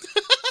mom?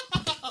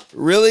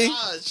 Really?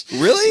 Gosh.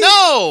 Really?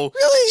 No.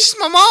 Really? She's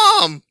my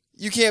mom.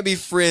 You can't be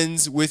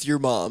friends with your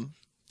mom.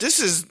 This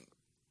is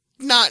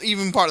not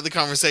even part of the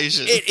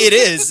conversation. It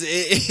is.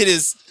 It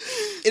is.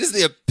 It is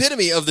the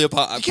epitome of the you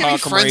can't be friends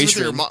with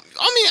proclamation. your mom.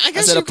 I mean, I I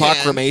guess said you a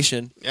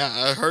proclamation. can.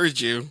 Yeah, I heard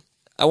you.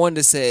 I wanted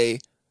to say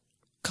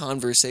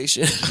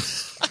conversation.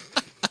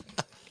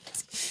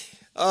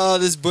 Oh,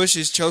 this bush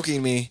is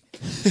choking me.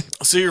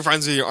 So you're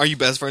friends with are you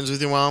best friends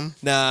with your mom?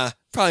 Nah,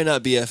 probably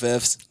not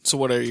BFFs. So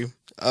what are you?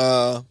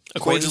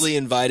 Cordially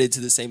invited to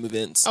the same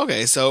events.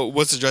 Okay, so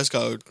what's the dress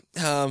code?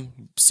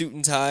 Suit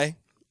and tie.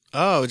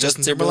 Oh,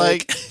 Justin Justin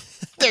Timberlake.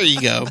 There you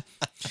go.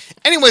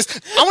 Anyways,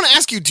 I want to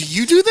ask you, do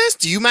you do this?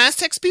 Do you mass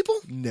text people?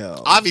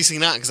 No. Obviously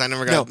not, because I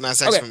never got mass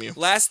text from you.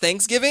 Last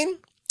Thanksgiving,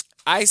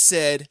 I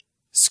said,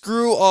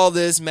 screw all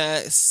this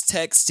mass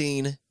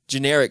texting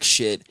generic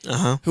shit.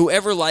 Uh-huh.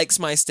 Whoever likes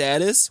my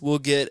status will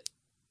get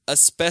a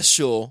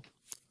special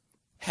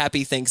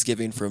Happy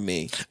Thanksgiving from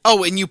me.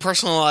 Oh, and you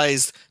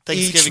personalized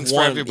Thanksgivings Each for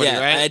one, everybody, yeah,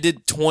 right? I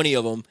did 20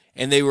 of them,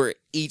 and they were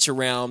each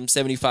around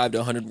 75 to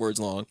 100 words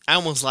long. I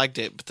almost liked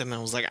it, but then I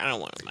was like, I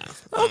don't want to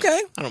math.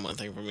 Okay. I don't want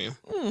to think from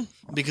you.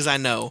 Because I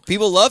know.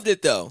 People loved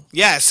it, though.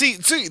 Yeah, see,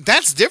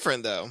 that's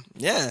different, though.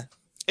 Yeah.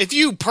 If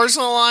you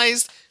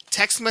personalized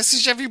text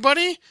message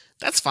everybody,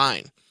 that's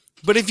fine.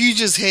 But if you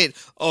just hit,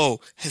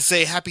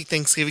 say Happy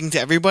Thanksgiving to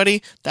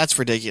everybody, that's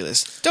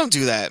ridiculous. Don't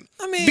do that.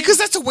 I mean, because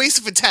that's a waste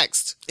of a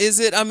text. Is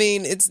it? I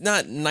mean, it's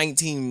not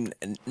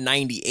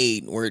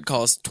 1998 where it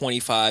costs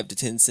 25 to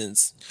 10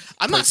 cents.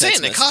 I'm not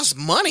saying it costs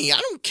money. I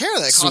don't care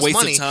that it It's a costs waste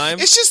of money. time?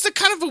 It's just a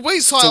kind of a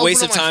waste. So It's I a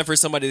waste open of up my- time for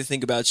somebody to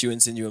think about you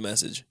and send you a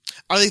message.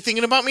 Are they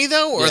thinking about me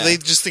though, or are they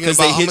just thinking Because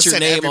about they I'm hit gonna your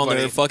send name everybody? on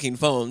their fucking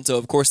phone, so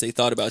of course they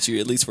thought about you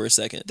at least for a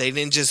second. They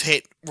didn't just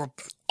hit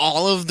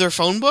all of their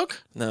phone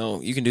book.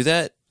 No, you can do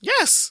that.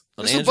 Yes,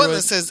 On there's a button Android?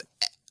 that says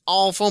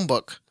all phone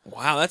book.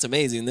 Wow, that's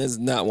amazing. There's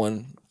not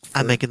one.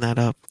 I'm making that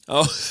up.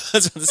 Oh, I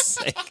was about to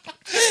say.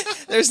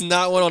 There's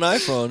not one on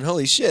iPhone.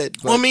 Holy shit!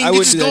 But Well, I mean, you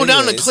wouldn't just do that go down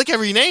and anyways. click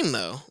every name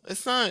though.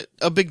 It's not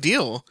a big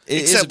deal,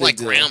 It is a except big like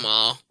deal.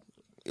 grandma.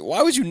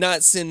 Why would you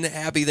not send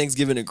Happy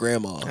Thanksgiving to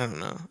Grandma? I don't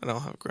know. I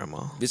don't have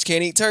grandma. Bitch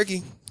can't eat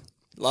turkey.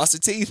 Lost her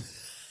teeth.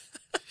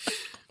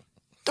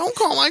 Don't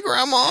call my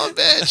grandma a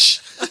bitch.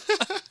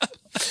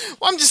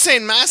 Well, I'm just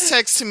saying, mass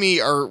texts to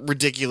me are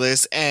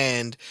ridiculous,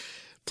 and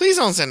please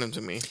don't send them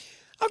to me.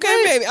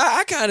 Okay, maybe.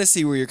 I kind of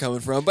see where you're coming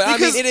from. But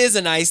Because- I mean, it is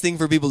a nice thing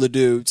for people to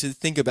do, to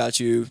think about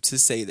you, to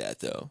say that,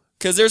 though.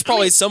 Because there's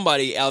probably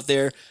somebody out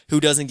there who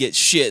doesn't get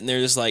shit, and they're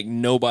just like,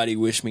 nobody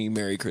wish me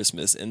Merry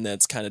Christmas. And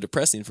that's kind of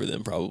depressing for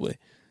them, probably.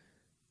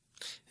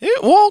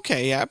 Well,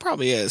 okay, yeah, it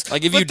probably is.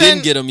 Like, if But you then,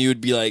 didn't get them, you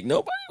would be like,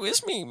 nobody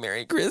wish me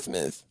Merry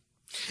Christmas.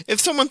 if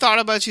someone thought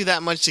about you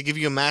that much to give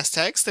you a mass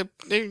text,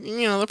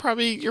 they're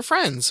probably your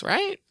friends,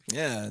 right?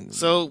 Yeah.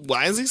 So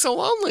why is he so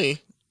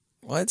lonely?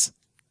 What?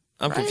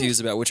 I'm Right.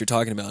 confused about what you're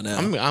talking about now.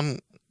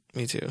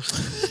 Me too.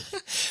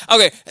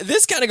 Okay,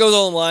 this kind of goes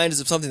on the lines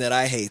of something that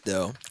I hate,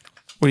 though.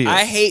 What do you?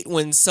 I hate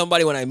when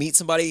I meet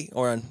somebody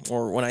or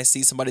when I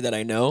see somebody that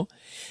I know,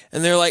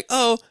 and they're like,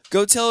 "Oh,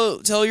 go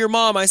tell your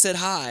mom I said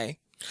hi."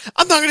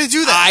 I'm not gonna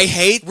do that. I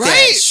hate that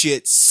Right?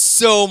 shit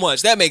so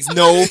much. That makes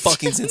no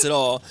fucking sense at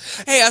all.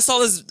 Hey, I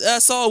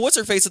saw what's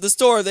her face at the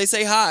store. They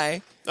say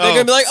hi. They're Oh.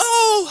 gonna be like,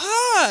 "Oh,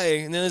 hi,"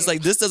 and then it's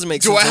like, this doesn't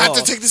make Do sense. I at have to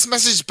all. take this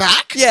message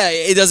back? Yeah,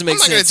 it doesn't make I'm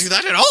not sense. gonna do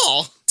that at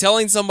all.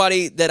 Telling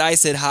somebody that I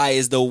said hi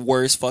is the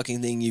worst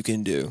fucking thing you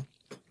can do.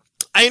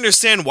 I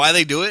understand why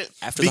they do it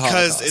After the because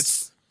Holocaust.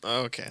 it's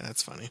okay.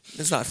 That's funny.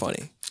 It's not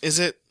funny. Is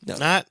it No.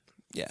 not?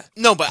 Yeah.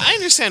 No, but I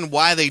understand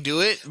why they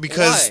do it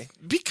because Why?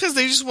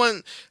 they just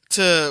want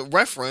to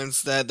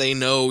reference that they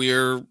know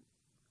your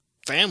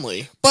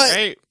family. But-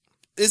 right?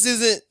 This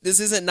isn't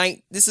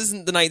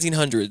the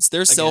 1900s.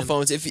 There's cell Again.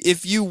 phones.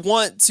 If you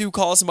want to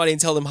call somebody and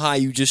tell them hi,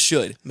 you just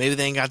should. Maybe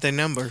they ain't got their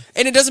number.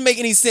 And it doesn't make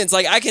any sense.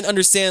 Like, I can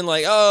understand,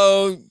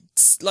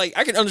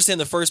 I can understand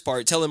the first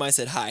part, tell them I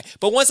said hi.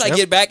 But once I Yep.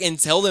 get back and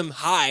tell them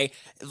hi,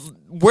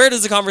 where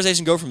does the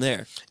conversation go from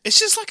there? It's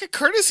just like a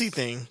courtesy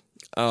thing.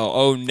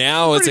 Oh,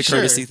 now it's a Pretty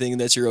courtesy sure. thing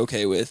that you're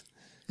okay with.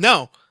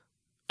 No,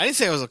 I didn't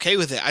say I was okay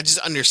with it. I just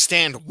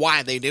understand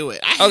why they do it.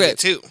 I hate Okay. it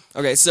too.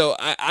 Okay, so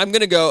I'm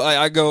gonna go.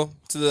 I go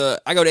to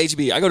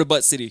HB. I go to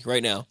Butt City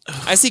right now.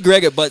 I see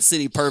Greg at Butt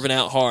City perving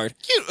out hard,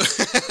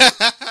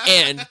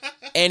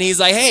 and he's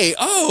like, "Hey,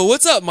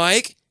 what's up,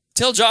 Mike?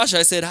 Tell Josh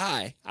I said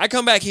hi." I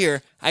come back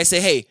here. I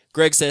say, "Hey,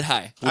 Greg said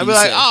hi." What I'd do be you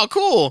like, say? "Oh,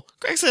 cool."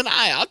 Greg said,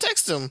 I'll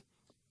text him."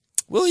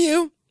 Will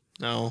you?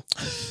 No.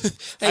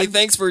 Hey,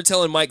 thanks for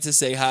telling Mike to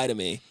say hi to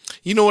me.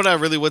 You know what I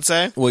really would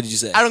say? What did you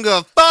say? I don't give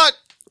a fuck.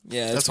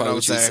 Yeah, That's that's what I probably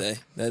would what you say. say.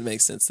 That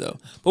makes sense though.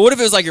 But what if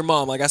it was like your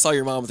mom? Like, I saw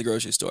your mom at the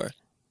grocery store.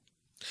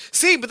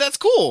 See, but that's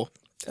cool.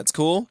 That's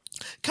cool.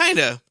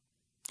 Kinda.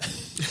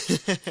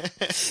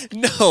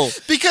 No,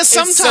 Because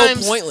it's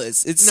sometimes so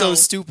pointless. It's No. so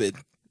stupid.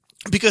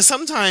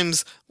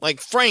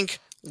 like Frank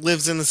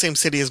lives in the same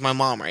city as my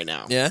mom right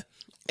now. Yeah,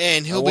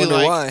 And I he'll be wonder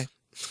like, why.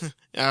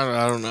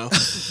 I don't know.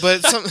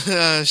 But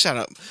shut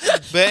up.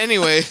 But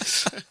anyway,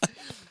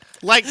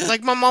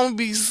 like my mom would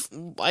be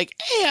like,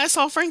 "Hey, I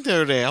saw Frank the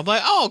other day." I'm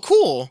like, "Oh,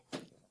 cool."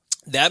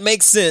 That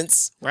makes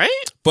sense, Right?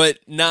 but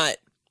not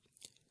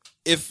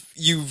if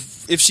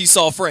she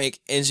saw Frank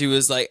and she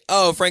was like,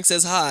 "Oh, Frank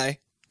says hi."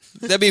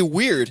 That'd be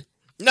weird.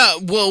 No,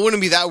 well, it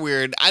wouldn't be that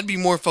weird. I'd be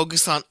more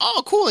focused on,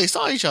 "Oh, cool, they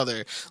saw each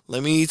other.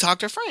 Let me talk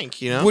to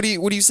Frank," you know? What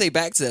do you say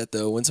back to that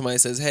though when somebody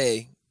says,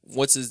 "Hey,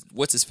 what's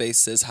his face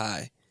says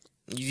hi"?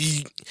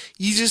 You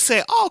just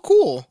say, "Oh,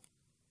 cool.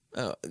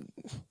 Oh,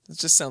 it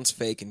just sounds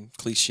fake and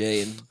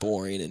cliche and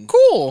boring and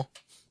Cool."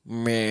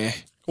 meh.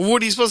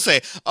 What are you supposed to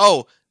say?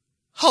 "Oh,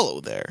 hello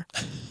there."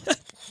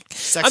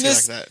 Sexy I'm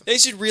just, like that. They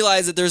should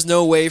realize that there's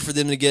no way for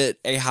them to get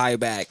a hi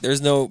back.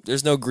 There's no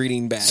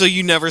greeting back. So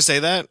you never say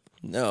that?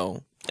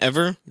 no.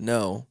 Ever?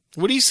 No.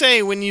 What do you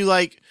say when you,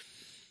 like,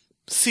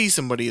 see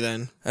somebody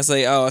then? I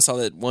say, "Oh, I saw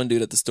that one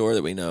dude at the store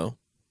that we know."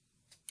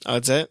 Oh,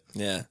 that's it?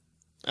 Yeah.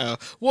 Oh,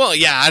 well,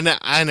 yeah,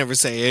 I never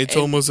say, "Hey, it's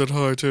almost at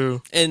hi,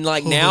 too." And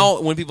like now,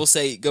 when people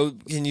say, "Go,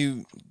 can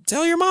you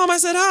tell your mom I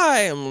said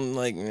hi?" I'm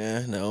like,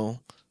 no.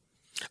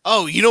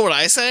 Oh, you know what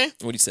I say?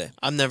 What do you say?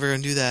 I'm never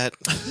gonna do that.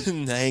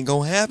 That ain't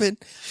gonna happen.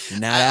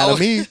 Not out of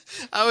me.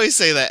 I always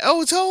say that.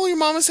 Oh, tell your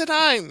mama said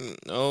hi.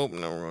 Nope,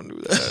 never gonna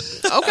do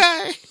that.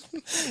 Okay.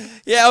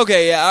 Yeah,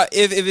 okay, yeah.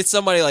 If it's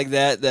somebody like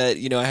that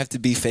I have to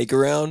be fake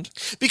around.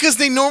 Because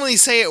they normally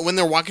say it when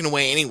they're walking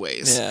away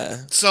anyways. Yeah.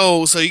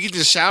 So you can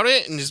just shout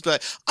it and just be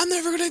like, I'm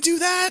never gonna do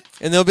that.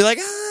 And they'll be like,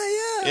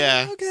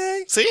 Yeah.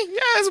 okay. See?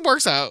 Yeah, it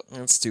works out.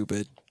 That's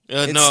stupid.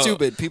 No, It's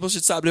stupid. People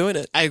should stop doing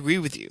it. I agree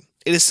with you.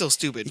 It is still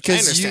stupid. I Because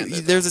understand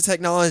that. there's a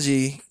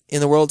technology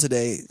in the world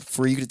today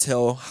for you to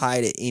tell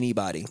hi to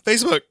anybody.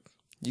 Facebook.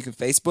 You can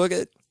Facebook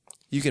it.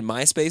 You can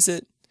MySpace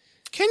it.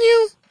 Can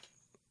you?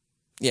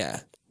 Yeah.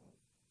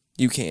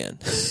 You can.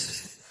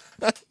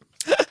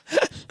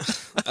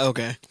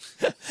 Okay.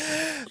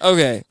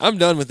 Okay, I'm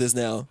done with this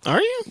now. Are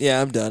you?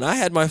 Yeah, I'm done. I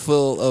had my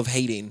full of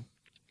hating.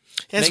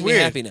 That's Make weird.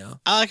 me happy now.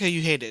 I like how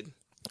you hated.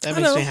 That I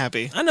makes know. me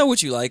happy. I know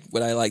what you like,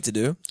 what I like to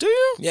do. Do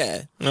you?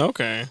 Yeah.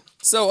 Okay.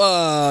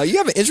 So, you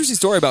have an interesting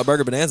story about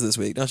Burger Bonanza this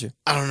week, don't you?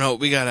 I don't know.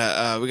 We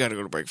gotta go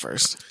to break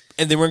first.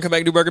 And then we're gonna come back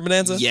and do Burger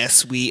Bonanza?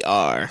 Yes, we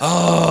are.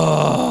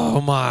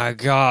 Oh my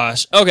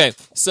gosh. Okay,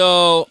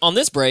 so on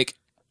this break,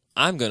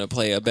 I'm gonna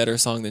play a better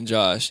song than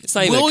Josh. It's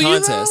not even Will a you,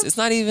 contest. though? It's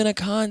not even a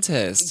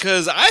contest.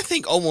 Because I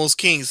think Almost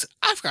Kings.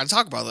 I forgot to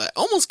talk about that.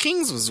 Almost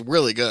Kings was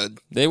really good.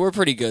 They were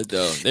pretty good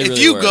though. They If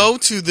really you were. go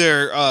to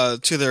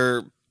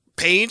their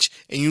page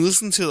and you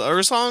listen to the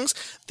other songs,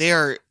 they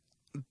are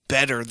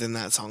better than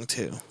that song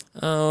too.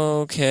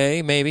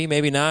 Okay, maybe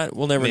not.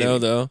 We'll never Maybe. know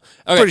though.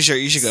 Okay. Pretty sure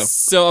you should go.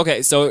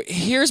 So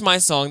here's my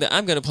song that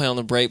I'm gonna play on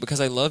the break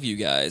because I love you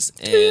guys.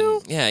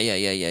 And yeah.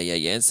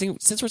 And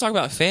since we're talking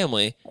about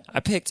family, I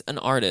picked an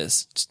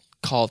artist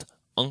called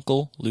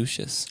Uncle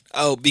Lucius.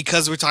 Oh,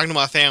 because we're talking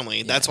about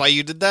family. That's why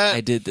you did that?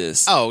 I did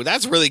this. Oh,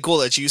 that's really cool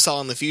that you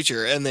saw in the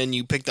future and then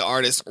you picked the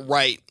artist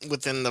right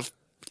within the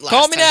last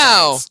Call me 10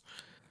 now. seconds.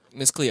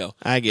 Miss Cleo.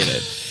 I get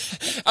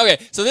it. Okay,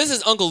 so this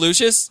is Uncle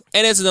Lucius,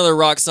 and it's another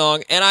rock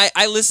song. And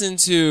I listened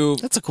to.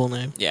 That's a cool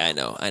name. Yeah, I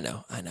know.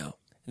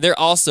 They're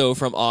also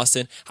from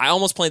Austin. I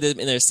almost played them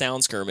in their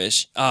sound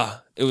skirmish.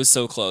 It was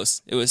so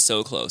close.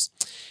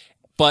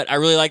 But I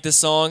really like this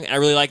song. I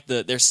really like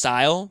their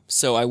style.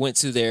 So I went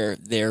to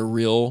their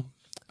real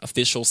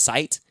official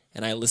site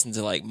and I listened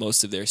to like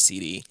most of their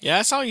CD. Yeah,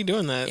 I saw you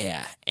doing that.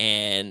 Yeah,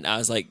 and I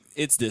was like,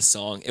 it's this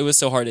song. It was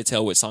so hard to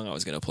tell which song I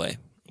was gonna play.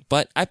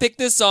 But I picked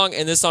this song,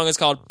 and this song is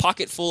called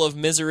Pocket Full of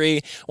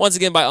Misery, once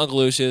again by Uncle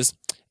Lucius.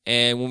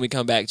 And when we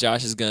come back,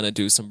 Josh is going to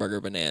do some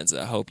Burger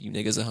Bonanza. I hope you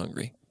niggas are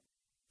hungry.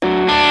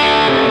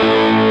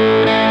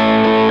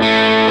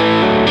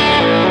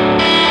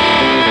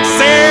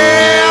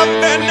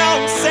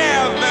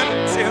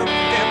 707 till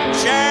them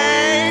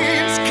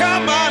chains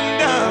come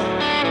undone.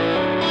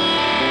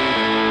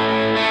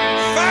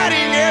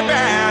 Fighting a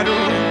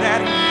battle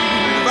that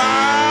you've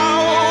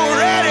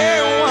already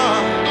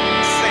won.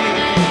 Say,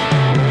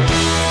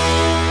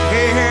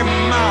 hey,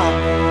 mom,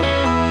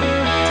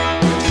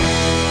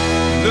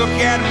 look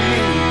at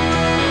me,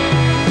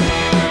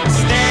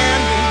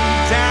 standing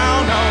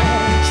down on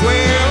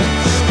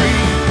 12th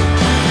Street,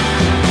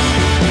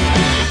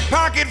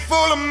 pocket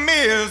full of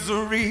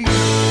misery.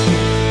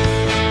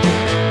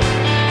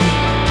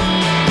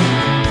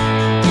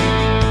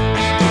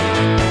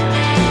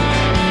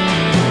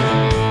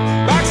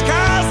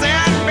 Boxcars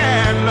and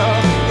bad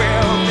luck,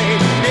 well, they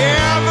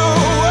never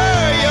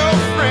were your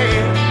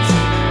friends.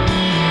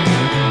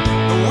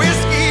 The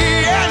whiskey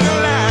and the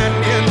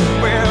lightning,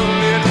 well,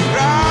 it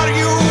brought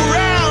you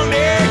round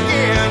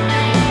again.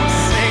 You were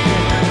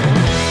singing,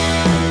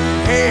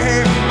 hey,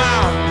 hey,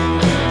 mom,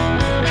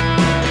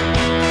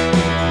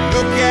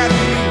 look at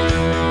me,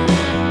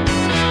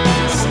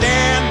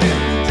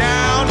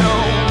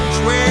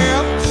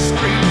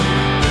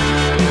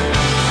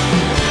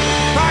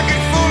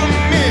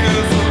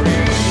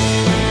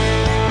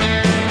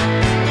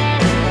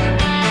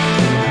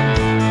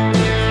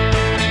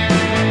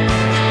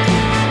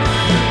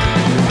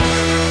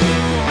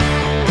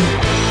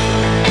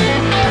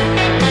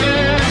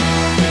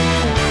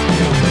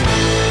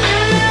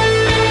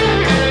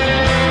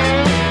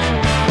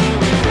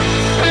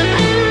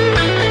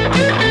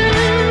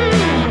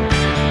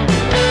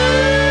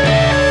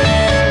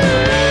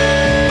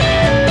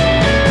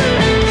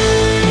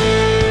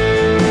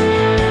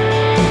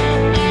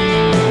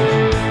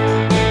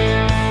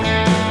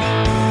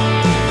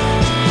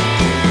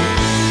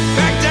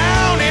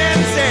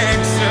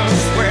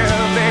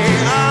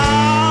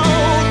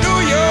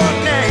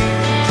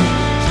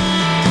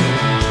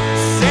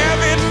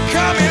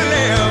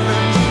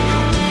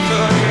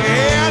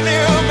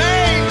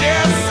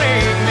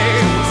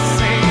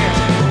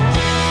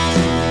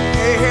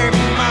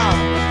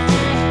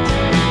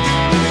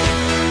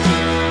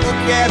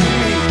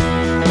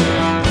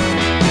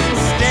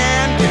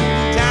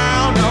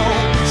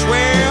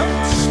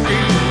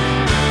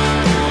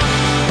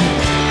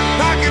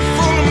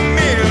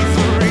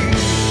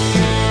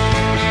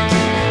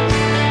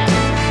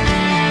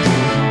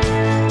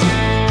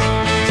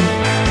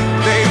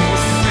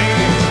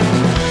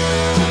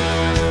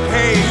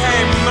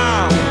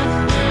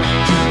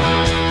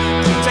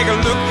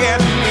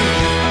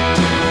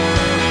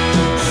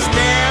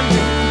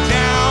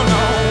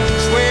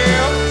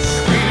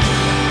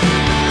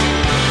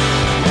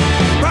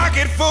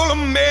 pocket full of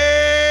misery.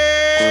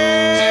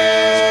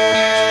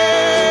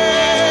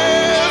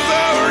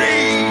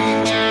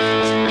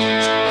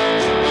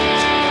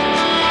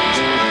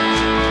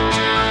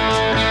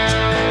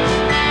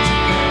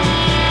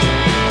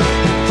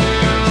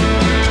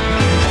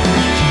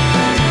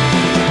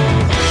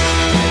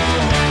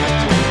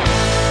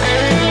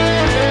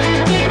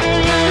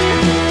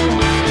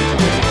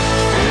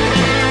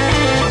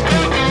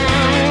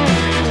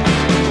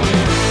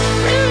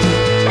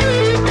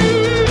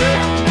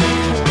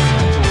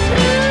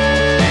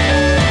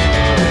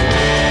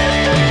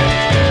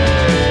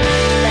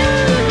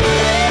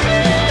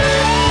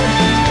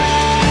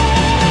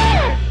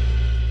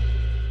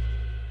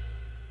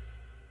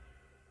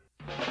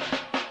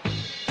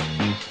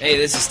 Hey,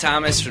 this is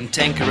Thomas from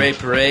Tanqueray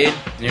Parade,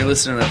 and you're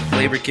listening to the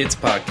Flavor Kids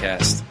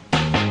Podcast.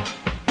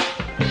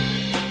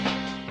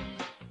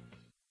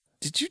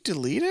 Did you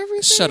delete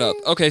everything? Shut up.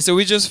 Okay, so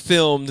we just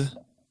filmed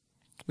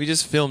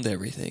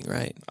everything,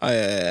 right? Oh,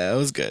 yeah, it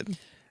was good.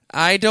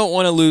 I don't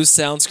want to lose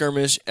Sound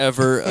Skirmish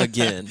ever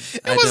again.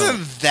 It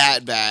wasn't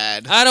that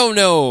bad. I don't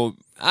know.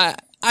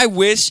 I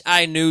wish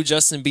I knew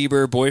Justin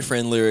Bieber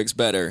boyfriend lyrics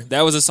better.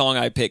 That was a song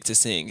I picked to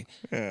sing.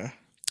 Yeah.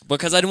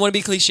 Because I didn't want to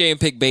be cliche and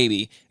pick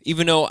Baby,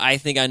 even though I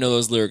think I know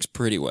those lyrics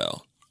pretty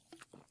well.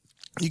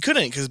 You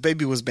couldn't because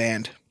Baby was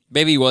banned.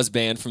 Baby was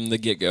banned from the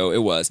get-go.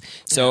 It was.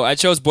 So I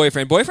chose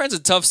Boyfriend. Boyfriend's a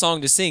tough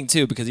song to sing,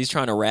 too, because he's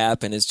trying to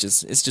rap, and it's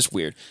just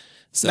weird.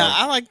 So Nah,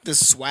 I like the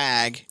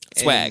swag.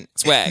 swag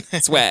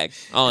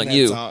on that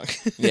you. song.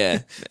 Yeah.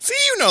 See,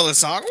 you know the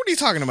song. What are you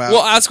talking about?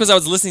 Well, that's because I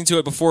was listening to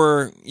it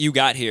before you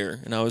got here,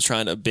 and I was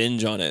trying to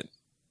binge on it.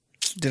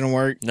 Didn't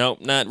work. Nope,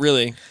 not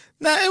really.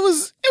 Nah, it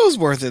was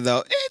worth it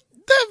though.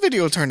 That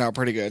video turned out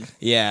pretty good.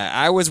 Yeah,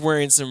 I was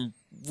wearing some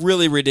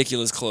really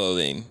ridiculous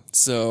clothing.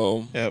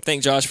 So Yep.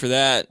 thank Josh for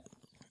that.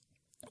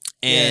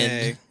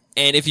 Yay.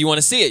 And if you want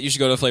to see it, you should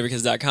go to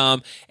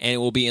flavorkids.com and it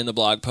will be in the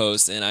blog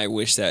post. And I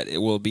wish that it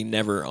will be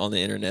never on the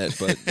internet,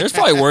 but there's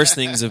probably worse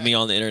things of me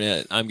on the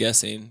internet, I'm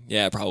guessing.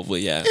 Yeah,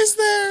 probably, yeah.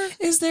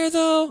 Is there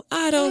though?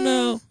 I don't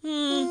know.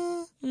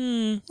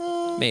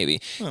 Maybe.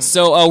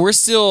 So we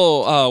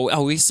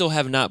still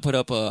have not put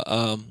up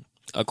a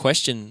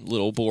question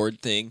little board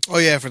thing. Oh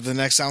yeah, for the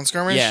next Sound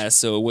Skirmish? Yeah,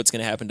 so what's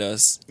going to happen to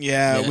us?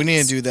 Yeah, we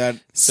need to do that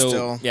So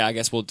still. yeah, I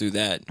guess we'll do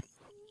that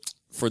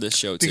for this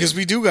show too. Because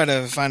we do got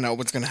to find out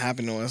what's going to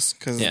happen to us.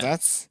 Because Yeah.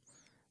 that's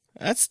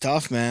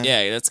tough, man.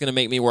 yeah, that's going to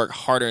make me work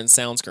harder in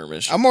Sound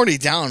Skirmish. I'm already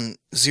down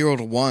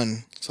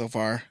 0-1 so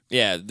far.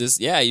 Yeah,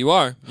 you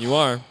are.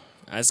 I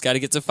just got to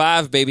get to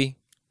 5, baby.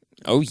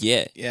 Oh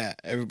yeah. Yeah,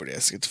 everybody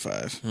has to get to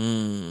 5.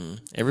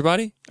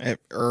 Everybody?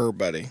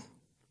 Everybody.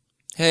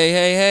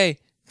 Hey.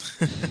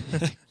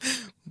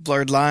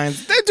 Blurred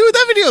lines.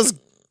 That video's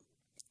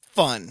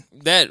fun.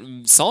 That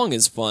song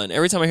is fun.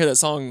 Every time I hear that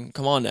song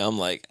come on now, I'm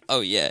like,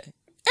 oh yeah.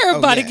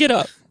 Everybody yeah. get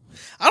up.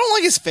 I don't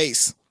like his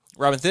face.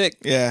 Robin Thicke?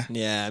 Yeah.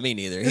 Yeah, me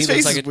neither. His he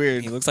face looks like is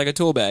weird. He looks like a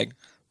tool bag.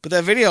 But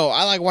that video,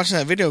 I like watching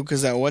that video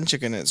because that one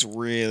chicken is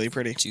really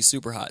pretty. She's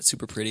super hot,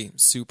 super pretty,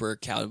 super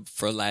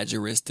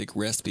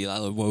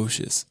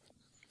califragilisticrespialicious.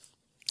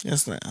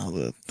 That's not how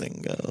the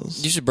thing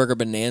goes. You should burger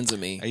bonanza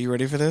me. Are you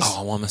ready for this?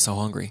 Oh, I'm so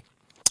hungry.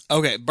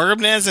 Okay, Burger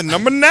Bonanza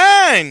number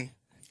 9.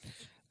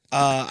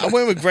 I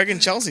went with Greg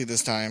and Chelsea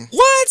this time.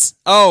 What?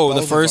 Oh, Both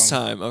the of first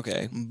them. time.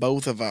 Okay.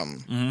 Both of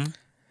them. Mm-hmm.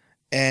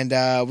 And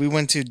we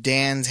went to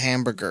Dan's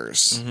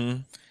Hamburgers.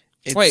 Mm-hmm.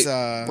 It's, Wait,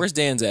 where's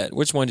Dan's at?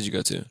 Which one did you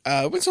go to?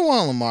 we went to one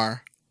on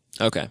Lamar.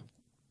 Okay.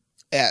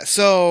 Yeah,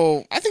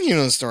 so I think you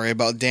know the story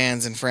about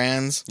Dan's and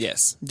Fran's.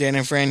 Yes. Dan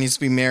and Fran used to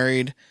be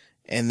married,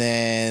 and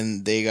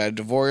then they got a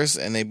divorce,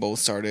 and they both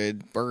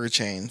started burger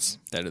chains.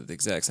 That is the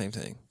exact same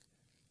thing.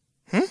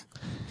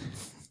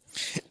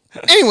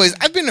 Anyways,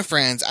 I've been to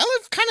Fran's. I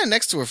live kind of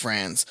next to a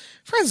Fran's.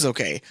 Fran's is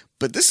okay,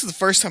 but this is the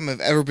first time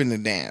I've ever been to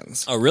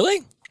Dan's. Oh,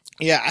 really?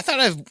 Yeah, I thought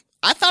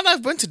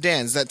I've been to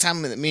Dan's that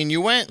time that me and you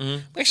went.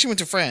 We actually went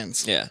to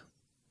Fran's. Yeah.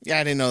 Yeah,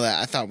 I didn't know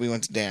that. I thought we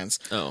went to Dan's.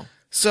 Oh.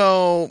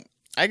 So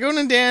I go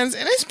to Dan's,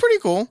 and it's pretty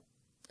cool.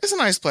 It's a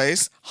nice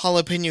place.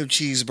 Jalapeno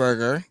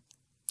cheeseburger.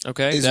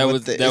 Okay. Is That what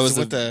was the- that is was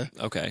what the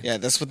the- okay. Yeah,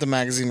 that's what the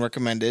magazine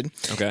recommended.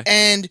 Okay.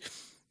 And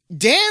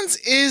Dan's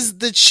is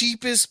the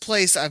cheapest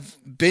place I've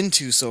been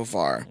to so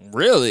far.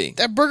 Really?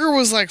 That burger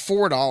was like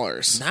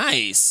 $4.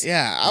 Nice.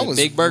 Yeah, I Was it was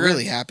big burger?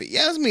 really happy.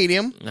 Yeah, it was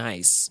medium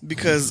Nice.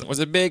 because, Was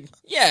it big?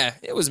 Yeah,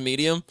 it was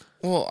medium.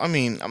 well, I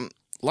mean,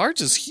 large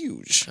is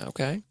huge.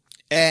 Okay.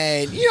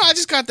 And, I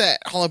just got that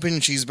jalapeno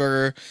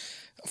cheeseburger,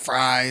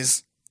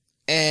 fries,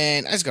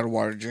 and I just got a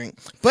water drink.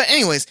 But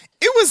anyways,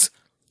 it was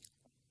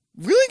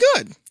really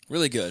good.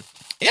 Really good.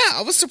 Yeah,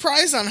 I was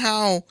surprised on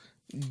how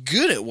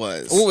good it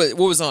was. What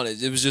was on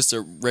it? It was just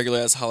a regular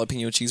ass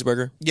jalapeno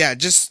cheeseburger. Yeah,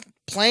 just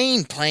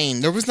plain.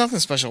 There was nothing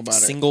special about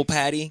it. Single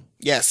patty.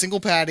 Yeah, single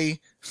patty.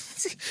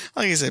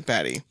 Like I said,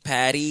 patty.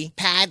 Patty.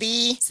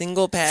 Patty?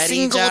 Single patty.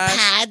 Single Josh?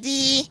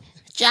 patty?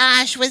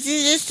 Josh, was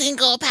it a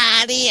single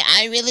patty?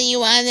 I really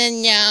want to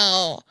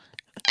know.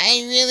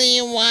 I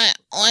really want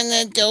one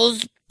of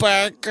those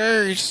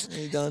burgers. Are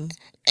you done?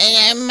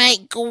 And I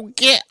might go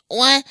get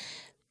one.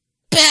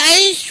 But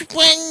I just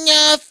want to know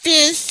love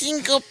your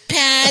single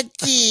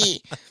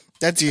patty.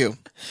 That's you.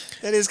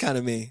 That is kind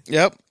of me.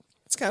 Yep.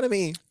 It's kind of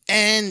me.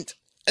 And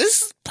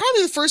this is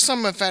probably the first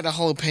time I've had a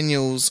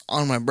jalapenos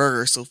on my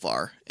burger so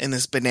far in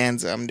this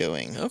bonanza I'm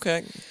doing.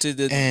 Okay. Did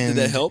And-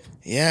 that help?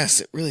 Yes,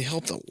 it really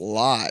helped a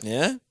lot.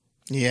 Yeah.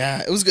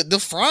 Yeah, it was good. The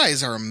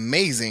fries are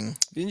amazing.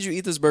 Didn't you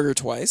eat this burger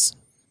twice?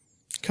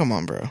 Come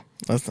on, bro.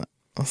 Let's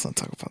not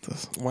talk about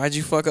this. Why'd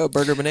you fuck up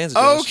Burger Bonanza?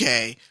 Josh?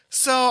 Okay,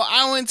 so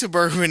I went to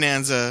Burger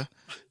Bonanza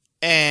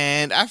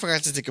and I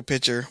forgot to take a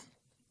picture.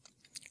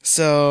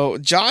 So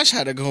Josh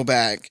had to go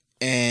back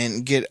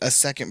and get a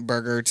second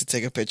burger to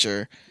take a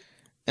picture.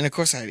 And of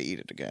course I had to eat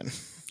it again.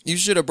 You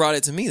should have brought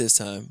it to me this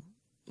time.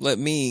 Let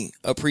me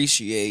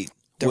appreciate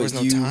There what was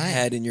no you time.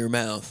 had in your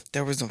mouth.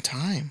 There was no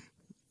time.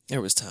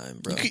 There was time,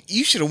 bro.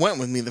 You should have went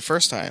with me the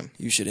first time.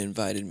 You should have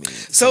invited me.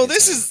 So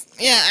this is,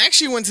 I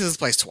actually went to this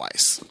place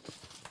twice.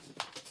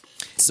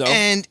 So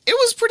And it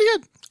was pretty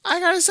good. I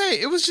gotta say,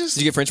 it was just,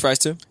 did you get French fries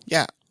too?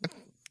 yeah.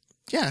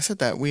 Yeah, I said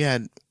that.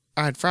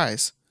 I had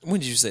fries. When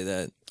did you say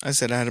that? I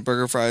said I had a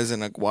burger, fries,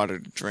 and a water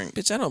to drink.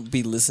 Bitch, I don't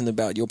be listening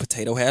about your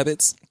potato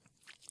habits.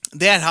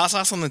 They had hot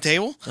sauce on the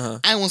table. Uh-huh.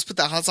 I almost put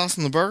that hot sauce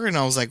on the burger, and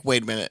I was like,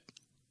 wait a minute.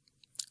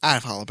 I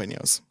have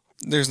jalapenos.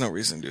 There's no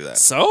reason to do that.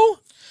 So?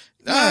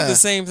 Ah. The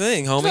same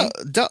thing, homie.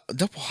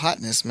 Double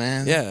hotness,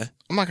 man. Yeah.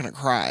 I'm not going to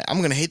cry. I'm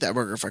going to hate that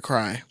burger if I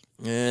cry.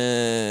 Do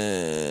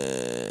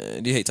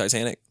you hate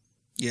Titanic?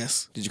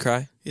 Yes. Did you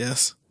cry?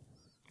 Yes.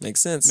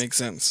 Makes sense. Makes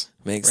sense.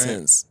 Makes right.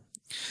 sense.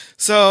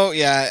 So,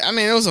 yeah, I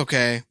mean, it was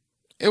okay.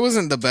 It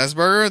wasn't the best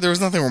burger. There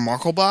was nothing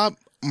remarkable.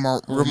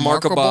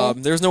 Remarkable.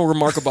 There's no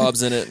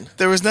Remarkabobs in it.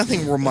 There was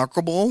nothing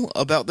remarkable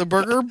about the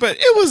burger, but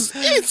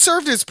it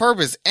served its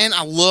purpose. And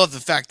I love the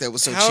fact that it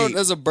was so How cheap.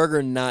 does a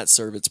burger not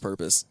serve its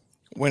purpose?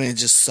 When it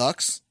just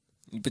sucks.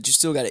 But you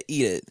still got to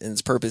eat it, and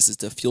its purpose is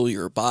to fuel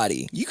your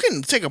body. You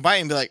can take a bite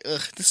and be like,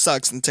 ugh, this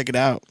sucks, and take it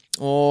out.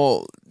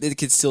 Well, it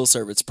could still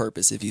serve its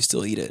purpose if you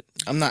still eat it.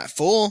 I'm not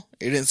full.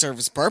 It didn't serve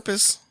its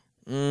purpose.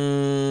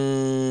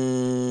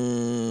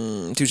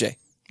 Touche.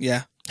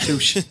 Yeah.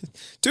 Touche.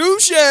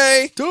 Touche.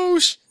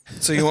 Douche.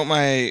 So you want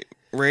my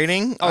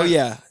rating? Oh,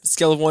 yeah.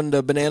 Scale of 1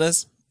 to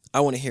bananas?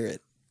 I want to hear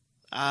it.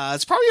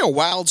 It's probably a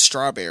wild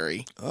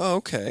strawberry. Oh,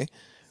 okay.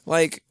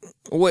 Like,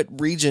 what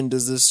region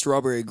does this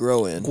strawberry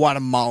grow in?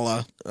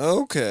 Guatemala.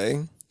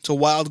 Okay. It's a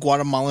wild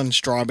Guatemalan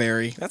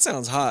strawberry. That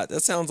sounds hot.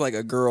 That sounds like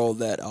a girl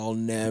that I'll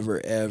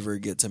never, ever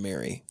get to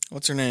marry.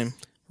 What's her name?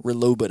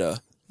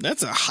 Relobita.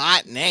 That's a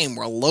hot name,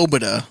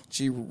 Relobita.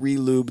 She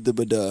relubed the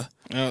bada.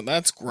 Oh,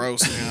 that's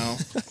gross now.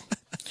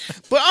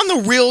 But on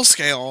the real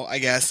scale, I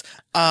guess,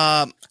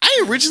 I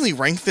originally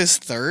ranked this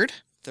third.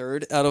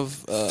 Third out of...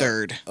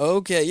 Third.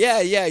 Okay,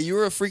 yeah, you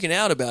were freaking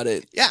out about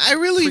it. Yeah, I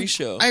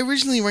Pre-show.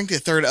 originally ranked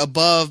it third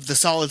above the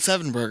Solid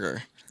 7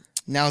 burger.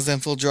 Now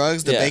Zenful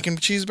Drugs, the Yeah. bacon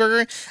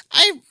cheeseburger.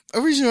 I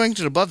originally ranked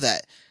it above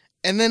that.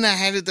 And then I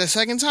had it the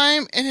second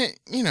time, and it,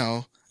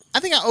 I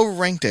think I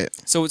overranked it.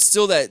 So it's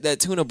still that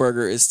tuna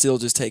burger is still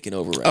just taking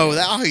over right Oh, now.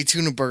 that Ahi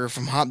tuna burger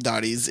from Hop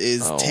Dotties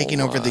is Oh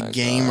taking over the my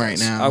game right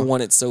gosh. now. I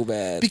want it so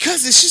bad.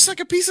 Because it's just like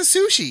a piece of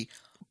sushi,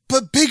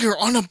 but bigger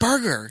on a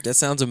burger. That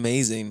sounds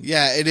amazing.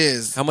 Yeah, it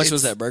is. How much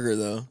was that burger,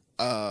 though?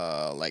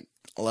 Like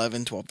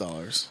 $11,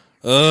 $12.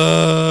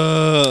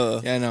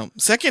 Uh, Yeah, I know.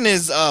 Second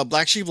is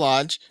Black Sheep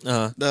Lodge,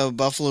 uh, the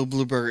Buffalo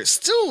Blue Burger. It's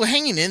still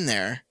hanging in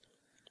there.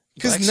 Black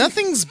Because Sheep?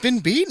 nothing's been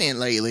beating it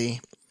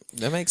lately.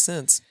 that makes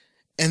sense.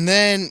 And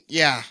then,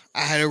 I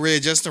had to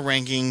readjust the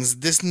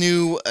rankings. This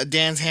new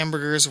Dan's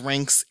Hamburgers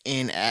ranks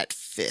in at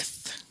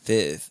 5th.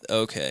 Fifth.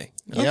 Okay.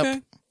 Yep.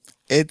 Okay.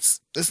 It's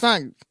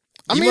not...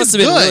 I You mean, must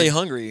it's have been good. really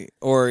hungry,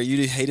 or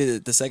you hated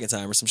it the second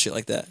time, or some shit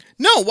like that.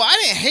 No, well, I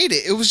didn't hate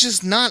it. It was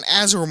just not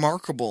as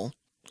remarkable.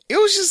 It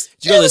was just...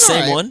 Did you go to the it was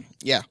same alright. one?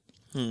 Yeah.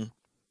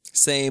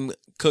 Same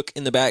cook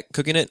in the back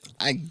cooking it?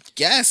 I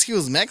guess he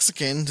was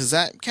Mexican. Does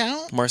that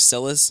count?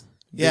 Marcellus?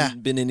 Yeah.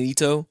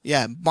 Benedito?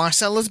 Yeah,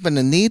 Marcellus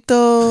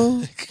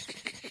Benedito.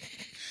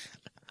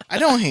 I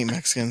don't hate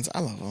Mexicans. I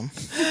love them.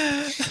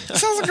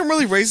 Sounds like I'm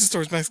really racist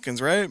towards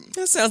Mexicans, right?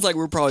 That sounds like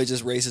we're probably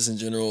just racist in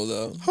general,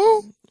 though.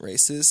 Who?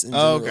 Racist in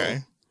general. Oh, okay.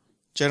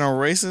 General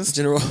racist?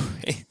 General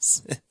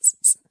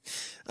racist.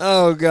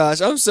 Oh,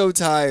 gosh. I'm so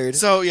tired.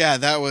 So, yeah,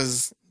 that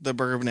was the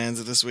Burger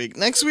Bonanza this week.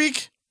 Next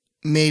week,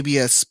 maybe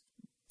a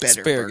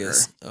better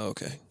Asparagus. burger. Oh,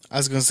 okay. I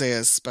was going to say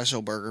a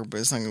special burger, but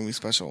it's not going to be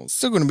special. It's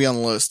still going to be on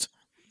the list,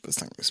 but it's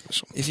not going to be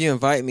special. If you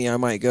invite me, I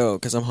might go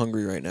because I'm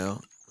hungry right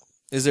now.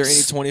 Is there any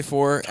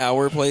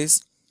 24-hour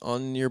place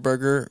on your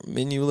burger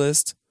menu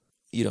list?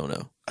 You don't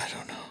know. I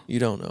don't know. You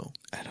don't know.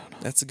 I don't know.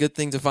 That's a good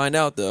thing to find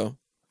out, though.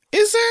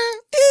 Is there?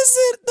 Is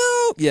it,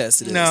 though?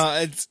 Yes, it is.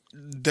 No,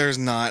 there's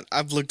not.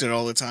 I've looked at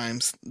all the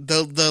times.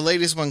 The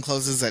latest one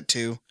closes at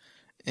 2,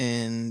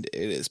 and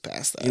it is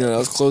past that. You know what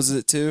else closes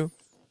it too?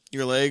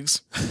 Your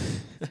legs.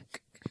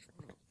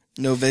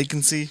 No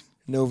vacancy.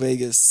 No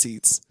Vegas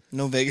seats.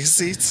 No Vegas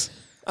seats.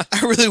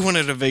 I really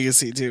wanted a Vegas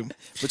seat too.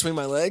 Between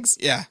my legs?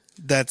 Yeah,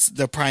 that's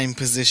the prime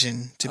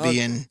position to be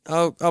in.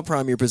 I'll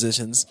prime your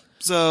positions.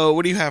 So,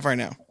 what do you have right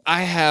now?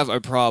 I have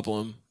a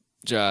problem,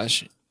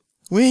 Josh.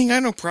 We ain't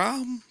got no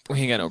problem. We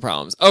ain't got no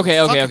problems. Okay.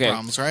 Fucking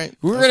problems, right?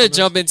 We're That's gonna what it is.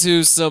 jump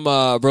into some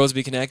Bros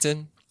Be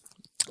Connected.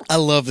 I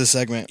love this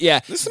segment.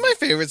 Yeah. This is my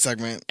favorite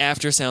segment.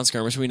 After Sound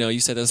Skirmish, we know you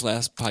said this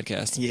last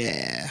podcast.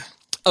 Yeah.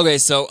 Okay,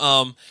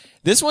 so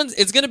this one's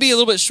it's gonna be a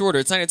little bit shorter.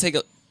 It's not gonna take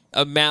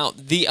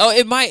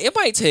it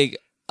might take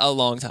a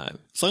long time.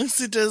 As long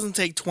as it doesn't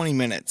take 20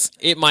 minutes.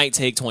 It might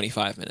take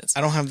 25 minutes.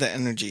 I don't have that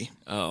energy.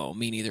 Oh,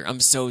 me neither. I'm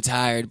so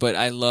tired, but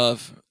I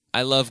love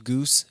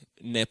goose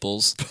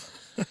nipples.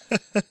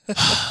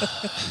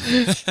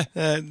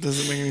 That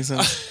doesn't make any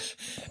sense.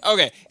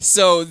 Okay,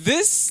 so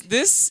this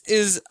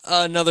is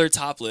another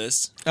top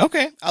list.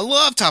 Okay. I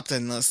love top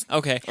 10 lists.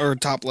 Okay. Or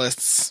top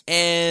lists.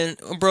 And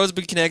on Bros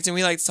Be Connecting,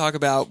 we like to talk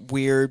about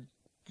weird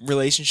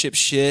relationship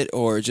shit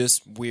or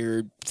just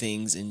weird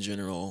things in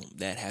general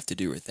that have to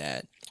do with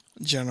that.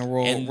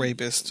 General And-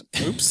 rapist.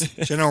 Oops.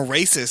 General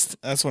racist.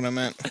 That's what I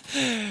meant.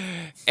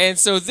 And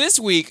so this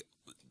week,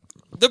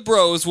 the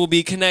bros will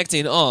be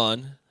connecting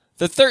on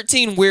the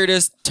 13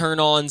 weirdest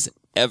turn-ons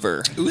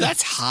ever. Ooh,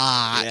 that's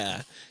hot.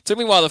 Yeah. Took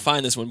me a while to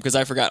find this one because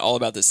I forgot all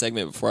about this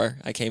segment before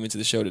I came into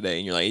the show today.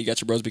 And you're like, you got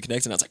your Bros Be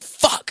Connected? And I was like,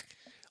 fuck!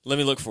 Let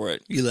me look for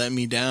it. You let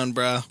me down,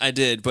 bro. I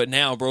did, but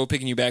now, bro,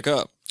 picking you back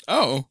up.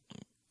 Oh.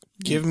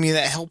 Give me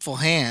that helpful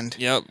hand.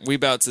 Yep, we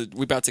about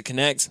to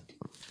connect.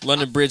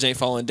 London Bridge ain't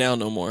falling down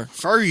no more.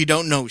 Fergie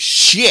don't know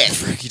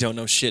shit. You don't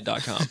know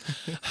shit.com.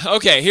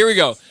 Okay, here we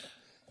go.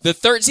 The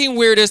 13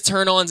 weirdest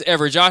turn-ons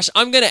ever. Josh,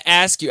 I'm going to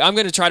ask you, I'm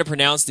going to try to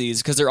pronounce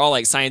these because they're all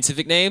like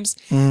scientific names.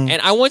 And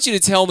I want you to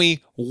tell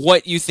me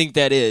what you think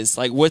that is.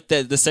 Like what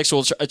the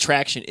sexual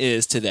attraction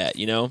is to that,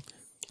 you know?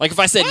 Like if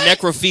I said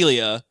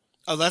necrophilia.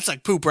 Oh, that's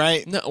like poop,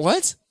 right? No,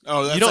 what?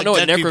 Oh, that's you don't like know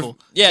what dead people.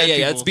 Yeah, Dead yeah,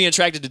 people. it's being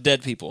attracted to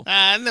dead people.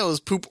 I know it was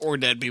poop or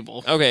dead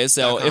people. Okay,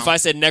 so .com. if I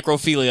said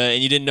necrophilia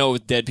and you didn't know it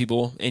was dead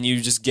people and you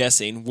were just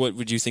guessing, what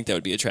would you think that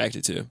would be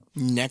attracted to?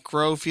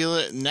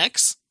 Necrophilia.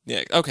 Next?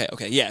 Yeah. Okay.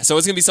 Yeah. So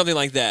it's gonna be something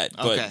like that.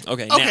 But, Okay.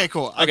 Okay. Okay, now-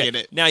 cool. I get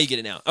it. Now you get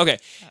it. Now. Okay.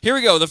 Here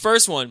we go. The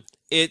first one.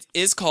 It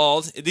is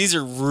called. These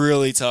are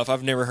really tough.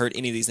 I've never heard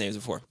any of these names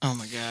before. Oh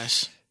my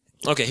gosh.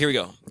 Okay. Here we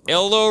go.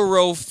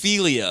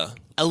 Elorophilia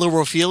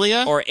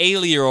Elorophilia? or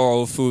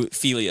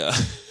alierophilia.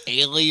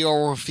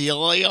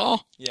 Aliorophilia?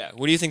 Yeah.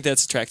 What do you think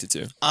that's attracted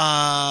to?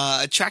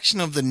 Attraction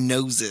of the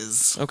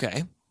noses.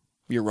 Okay.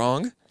 You're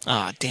wrong.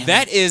 Ah, damn.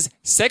 That is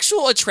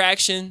sexual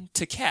attraction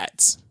to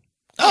cats.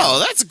 Oh,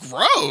 that's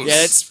gross. Yeah,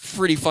 that's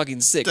pretty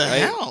fucking sick, the right?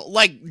 hell?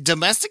 Like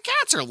domestic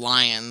cats or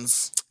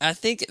lions? I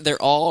think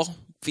they're all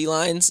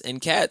felines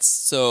and cats.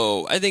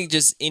 So I think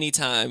just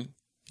anytime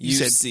you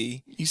said-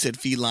 see. You said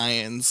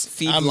felines.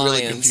 Felines. I'm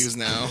really confused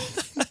now.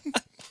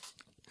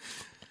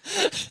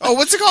 Oh,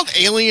 what's it called?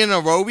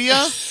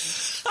 Alienorobia?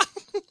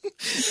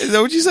 Is that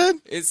what you said?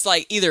 It's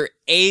like either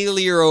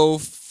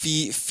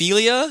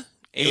alierophilia,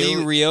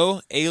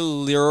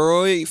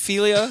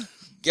 alierophilia.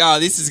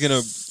 God, this is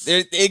gonna.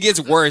 It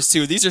gets worse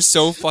too. These are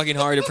so fucking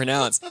hard to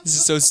pronounce. This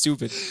is so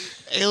stupid.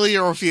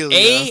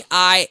 Alierophilia.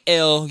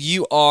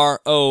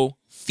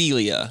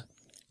 Ailurophilia.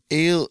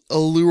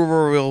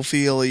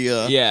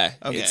 Allurophilia. Yeah,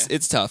 Okay.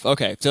 it's tough.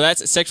 Okay, so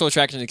that's sexual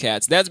attraction to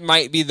cats. That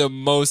might be the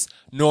most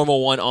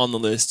normal one on the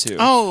list too.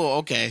 Oh,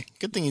 okay.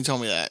 Good thing you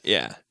told me that.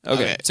 Yeah.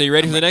 Okay. Okay. So you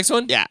ready for the next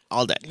one? Yeah,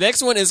 all day.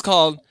 Next one is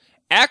called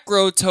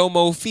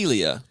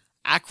acrotomophilia.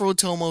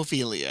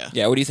 Acrotomophilia.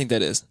 Yeah. What do you think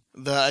that is?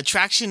 The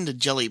attraction to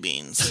jelly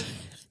beans.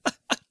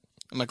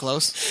 Am I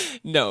close?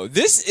 No,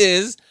 this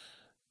is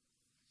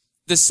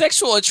the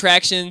sexual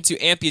attraction to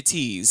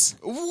amputees.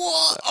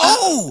 What?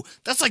 Oh,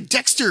 that's like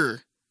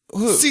Dexter.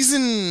 Who?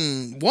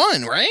 Season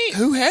 1, right?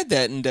 Who had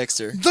that in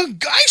Dexter? The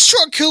ice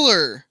truck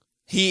killer.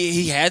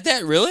 He had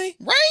that, really?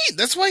 Right.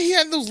 That's why he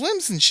had those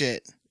limbs and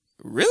shit.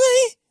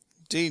 Really?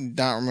 Do you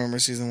not remember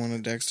season 1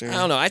 of Dexter? I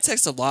don't know. I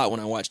text a lot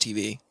when I watch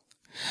TV.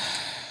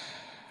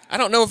 I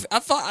don't know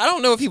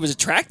if he was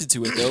attracted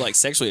to it though, like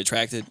sexually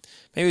attracted.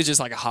 Maybe it was just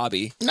like a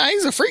hobby. Nah,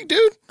 he's a freak,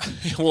 dude.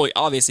 Well,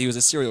 obviously he was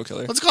a serial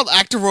killer. What's it called?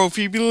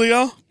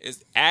 Actorophilia?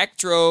 It's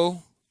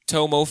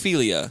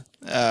acrotomophilia.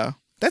 Oh.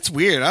 That's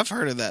weird. I've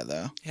heard of that,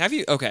 though. Have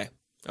you? Okay.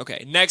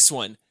 Next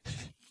one.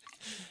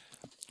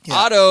 Yeah.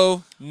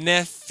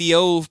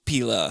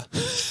 Autonephiophila.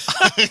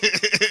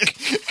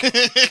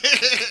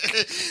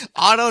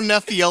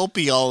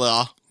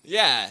 Autonephiophila.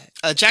 Yeah.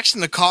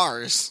 Attraction to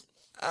cars.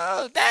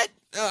 I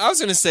was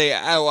gonna say.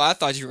 I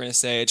thought you were gonna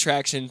say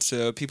attraction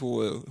to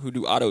people who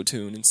do auto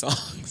tune in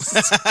songs.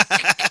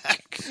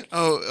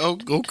 Oh,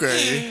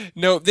 okay.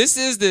 No, this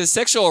is the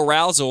sexual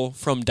arousal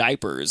from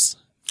diapers.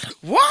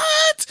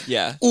 What?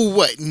 Yeah. Oh,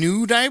 what?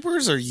 New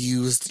diapers or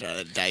used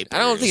diapers? I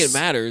don't think it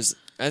matters.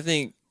 I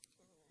think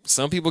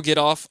some people get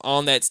off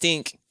on that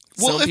stink.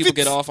 Well, Some if people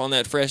get it's- off on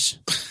that fresh.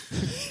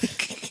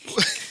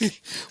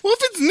 Well, if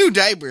it's new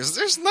diapers,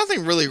 there's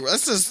nothing really.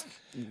 That's just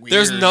weird.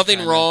 There's nothing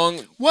kinda.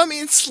 wrong Well, I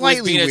mean, it's with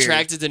slightly being weird.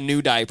 attracted to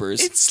new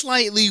diapers. It's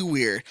slightly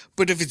weird.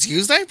 But if it's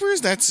used diapers,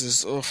 that's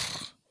just. Ugh,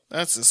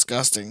 that's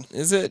disgusting.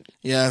 Is it?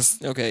 Yes.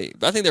 Okay.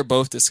 I think they're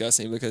both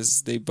disgusting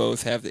because they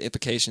both have the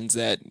implications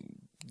that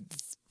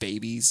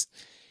babies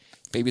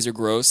are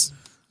gross.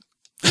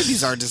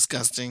 Babies are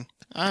disgusting.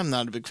 I'm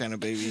not a big fan of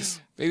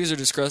babies. Babies are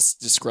disgusting.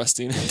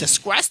 Disgusting.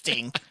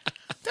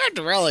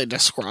 They're really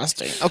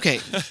disgusting. Okay,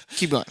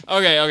 keep going.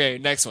 Okay,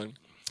 next one.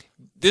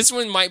 This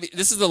one might be.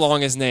 This is the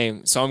longest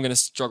name, so I'm gonna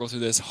struggle through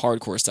this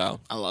hardcore style.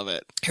 I love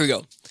it. Here we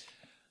go.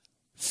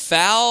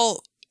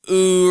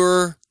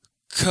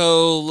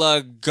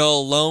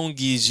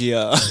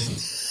 Falurcolagolongia.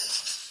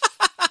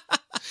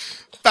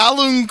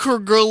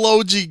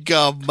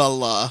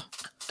 Falunkurgologigabala.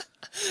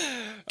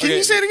 Can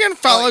you say it again?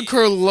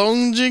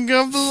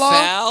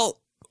 Falunkurlongigabala?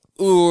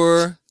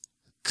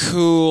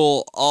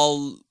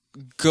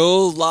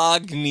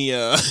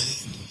 Falurcolagolagnia.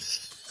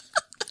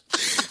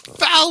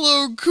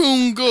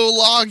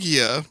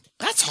 Falukungolagia.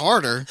 That's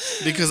harder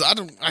because I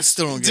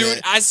still don't get Dude,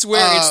 it. I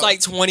swear it's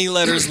like 20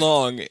 letters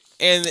long,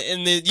 and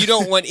you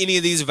don't want any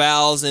of these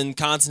vowels and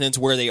consonants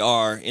where they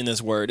are in this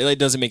word. It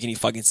doesn't make any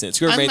fucking sense.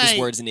 Whoever made this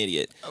word is an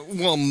idiot.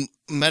 Well,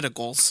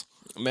 medicals.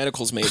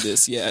 Medicals made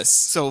this, yes.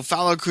 So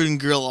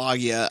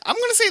Falukungolagia. I'm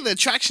gonna say the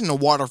attraction to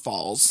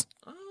waterfalls.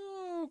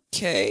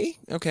 Okay.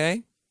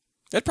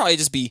 That'd probably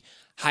just be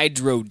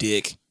hydro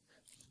dick.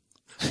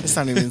 It's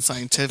not even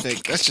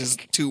scientific. That's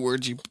just two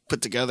words you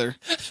put together.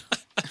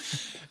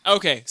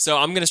 Okay, so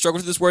I'm going to struggle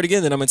with this word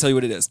again, then I'm going to tell you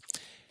what it is.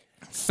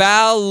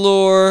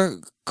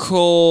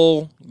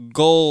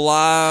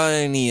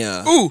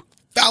 Falurcolagolania. Ooh,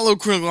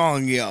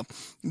 Falukungolagia.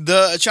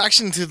 The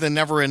attraction to the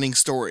never-ending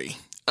story.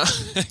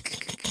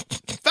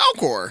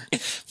 Falcor.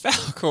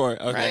 Falcor.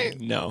 Okay, Right?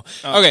 no.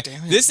 Oh, Okay,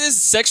 damn it. this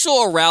is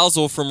sexual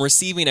arousal from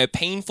receiving a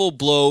painful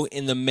blow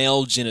in the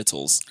male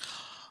genitals.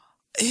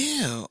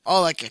 Ew.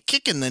 Oh, like a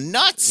kick in the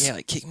nuts? Yeah,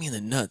 like kick me in the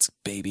nuts,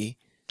 baby.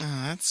 Oh,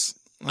 that's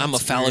I'm a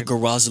weird.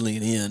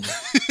 Falagorozalian.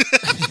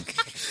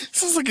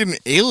 Sounds like an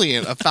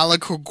alien. A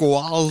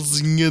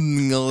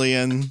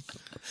Falagorozalian.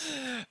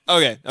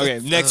 Okay,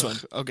 next one.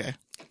 Okay.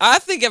 I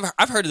think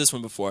I've heard of this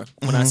one before.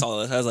 When I saw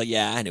this, I was like,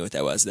 yeah, I knew what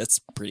that was. That's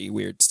pretty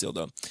weird still,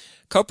 though.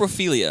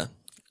 Coprophilia.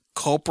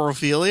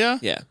 Coprophilia?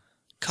 Yeah.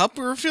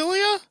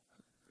 Coprophilia?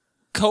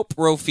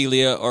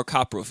 Coprophilia or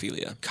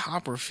coprophilia.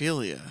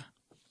 Coprophilia.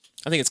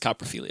 I think it's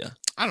coprophilia.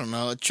 I don't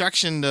know.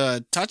 Attraction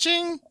to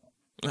touching?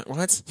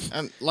 What?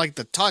 Like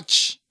the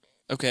touch.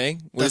 Okay.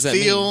 What The does that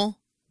feel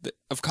mean?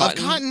 Of cotton?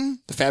 of cotton.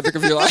 The fabric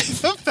of your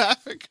life? The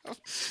fabric of...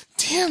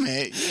 Damn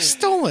it. You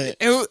stole it.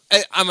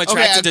 I'm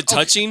attracted to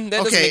touching?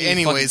 That doesn't make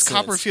any anyways.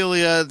 fucking sense.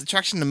 Coprophilia, the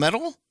attraction to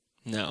metal?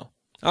 No.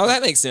 Oh,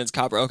 that makes sense.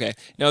 Copper. Okay.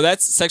 No,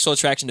 that's sexual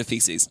attraction to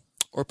feces.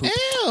 Or poop.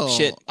 Ew.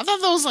 Shit. I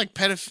thought that was like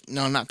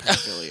No, not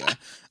pedophilia.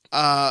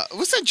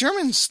 What's that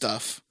German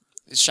stuff?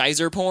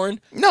 Scheiser porn?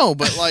 No,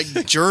 but like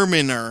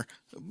Germaner.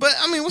 But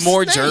I mean, what's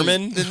More his name?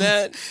 German than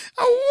that?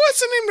 Oh, what's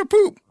the name to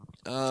poop?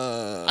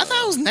 I I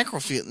thought it was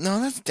necrophilia. No,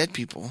 that's dead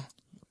people.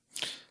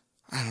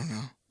 I don't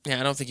know. Yeah,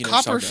 I don't think you know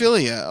what I'm talking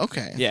Coprophilia.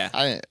 Okay. Yeah.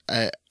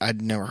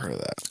 I'd never heard of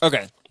that. about.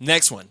 Okay.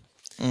 Next one.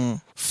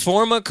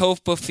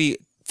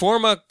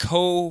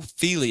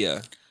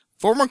 Formicophilia.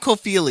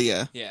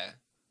 Formicophilia. Yeah.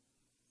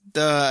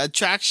 The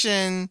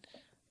attraction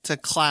to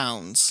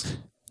clowns.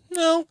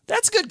 No,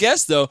 that's a good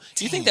guess, though.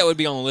 Do you think that would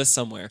be on the list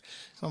somewhere?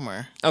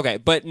 Somewhere. Okay,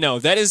 but no,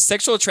 that is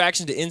sexual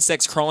attraction to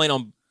insects crawling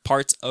on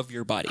parts of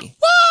your body.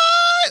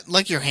 What?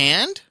 Like your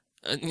hand?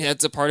 Yeah,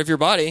 it's a part of your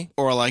body.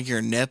 Or like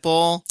your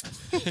nipple?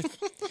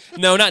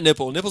 No, not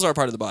nipple. Nipples are a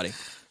part of the body.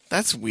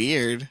 That's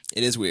weird.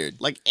 It is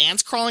weird. Like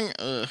ants crawling?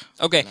 Ugh.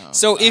 Okay,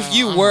 so if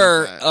you I don't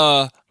were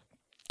like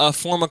a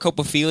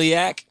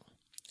formicopophiliac,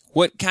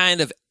 what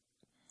kind of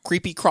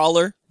creepy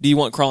crawler do you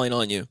want crawling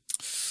on you?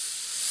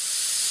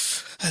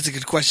 That's a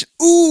good question.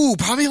 Ooh,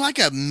 probably like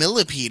a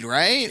millipede,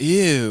 right?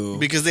 Ew.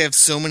 Because they have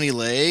so many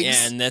legs.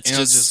 Yeah, and that's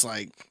it'll just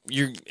like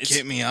it's,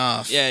 get me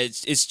off. Yeah,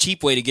 it's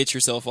cheap way to get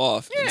yourself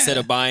off. Yeah. Instead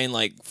of buying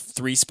like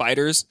 3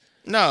 spiders,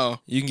 No,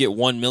 you can get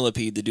 1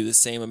 millipede to do the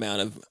same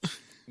amount of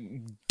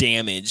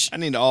damage. I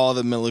need all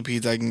the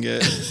millipedes I can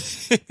get.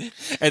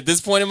 At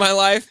this point in my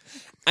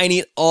life, I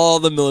need all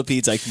the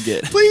millipedes I can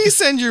get. Please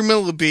send your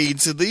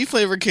millipedes to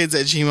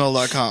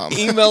theflavorkids@gmail.com.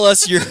 Email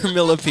us your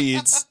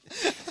millipedes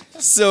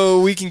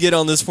so we can get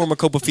on this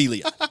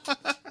formicopophilia.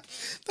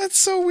 That's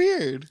so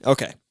weird.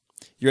 Okay.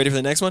 You ready for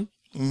the next one?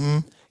 Mm-hmm.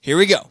 Here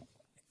we go.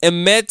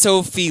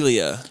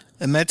 Emetophilia.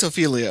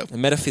 Emetophilia.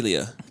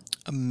 Emetophilia.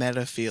 A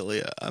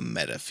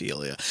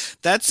metaphilia.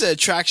 That's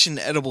attraction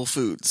to edible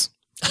foods.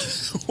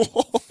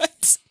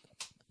 What?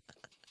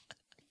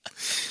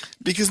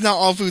 Because not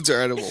all foods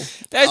are edible.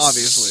 That's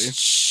obviously.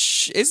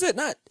 Is it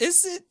not?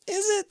 Is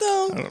it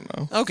though? I don't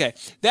know. Okay.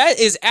 That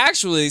is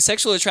actually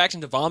sexual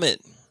attraction to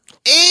vomit.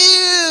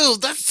 Ew,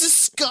 that's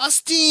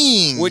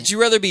disgusting. Would you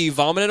rather be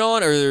vomited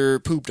on or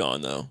pooped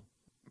on though?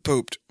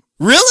 Pooped.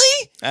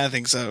 Really? I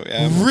think so,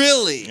 yeah.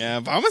 Really? Yeah,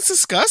 vomit's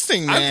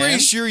disgusting, man. I'm pretty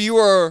sure you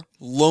are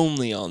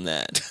lonely on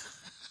that.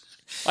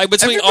 Like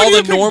between Everybody all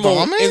would the pick normal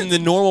vomit? and the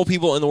normal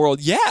people in the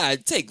world, yeah,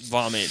 I'd take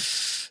vomit.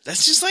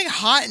 That's just like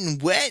hot and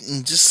wet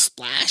and just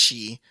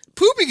splashy.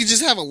 Poop, you could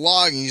just have a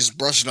log and you just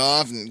brush it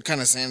off and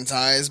kind of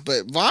sanitize,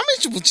 but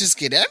vomit will just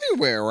get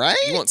everywhere, right?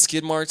 You want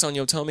skid marks on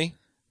your tummy?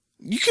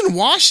 You can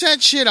wash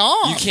that shit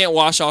off. You can't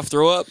wash off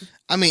throw up?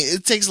 I mean,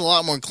 it takes a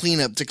lot more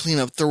cleanup to clean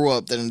up throw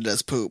up than it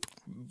does poop.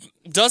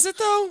 Does it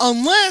though?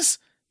 Unless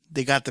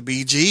they got the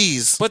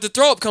BGs. But the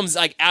throw up comes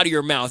like out of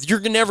your mouth. You're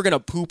never gonna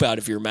poop out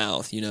of your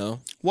mouth, you know.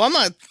 Well, I'm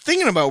not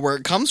thinking about where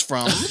it comes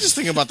from. I'm just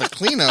thinking about the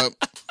cleanup.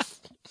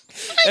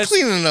 I ain't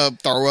cleaning up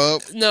throw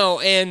up. No,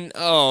 and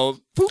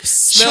poop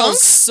smells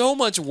Chunks? so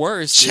much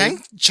worse.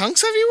 Dude.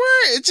 Chunks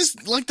everywhere? It's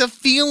just like the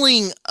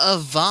feeling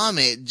of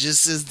vomit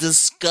just is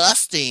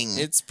disgusting.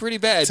 It's pretty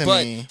bad. To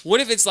But me. what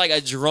if it's like a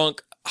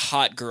drunk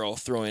hot girl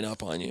throwing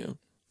up on you,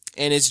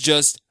 and it's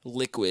just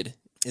liquid?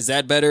 Is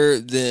that better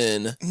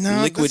than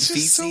No, liquid that's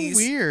just so feces?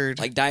 weird.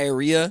 Like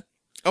diarrhea?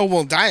 Oh,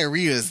 well,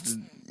 diarrhea is...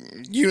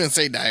 You didn't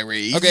say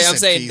diarrhea. You Okay, just I'm said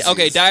saying, feces.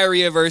 okay,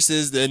 diarrhea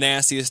versus the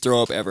nastiest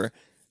throw up ever.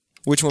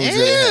 Which one would you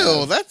rather Ew,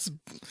 have? that's...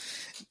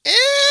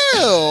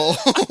 Ew.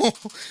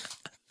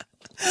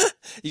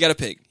 You gotta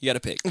pick.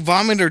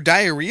 Vomit or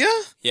diarrhea?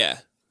 Yeah.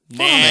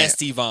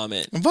 Nasty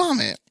vomit.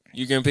 Vomit.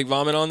 You gonna pick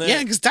vomit on that? Yeah,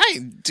 because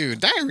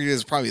diarrhea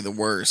is probably the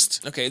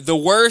worst. Okay, the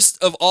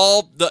worst of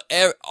all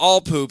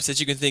poops that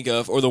you can think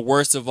of, or the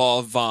worst of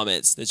all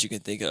vomits that you can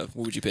think of.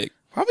 What would you pick?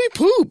 Probably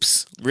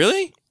poops.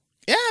 Really?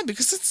 Yeah,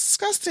 because it's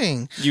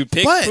disgusting. You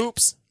pick But-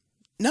 poops?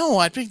 No,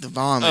 I'd pick the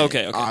vomit.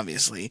 Okay.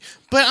 Obviously.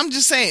 But I'm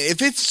just saying,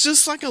 if it's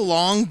just like a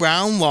long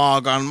brown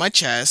log on my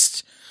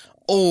chest,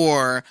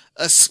 or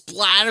a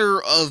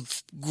splatter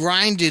of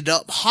grinded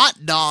up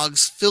hot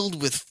dogs filled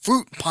with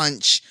fruit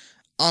punch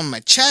on my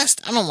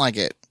chest, I don't like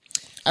it.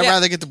 I'd Yeah.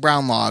 rather get the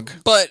brown log.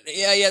 But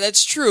yeah,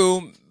 that's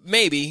true.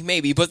 Maybe.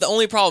 But the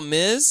only problem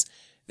is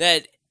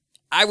that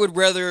I would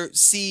rather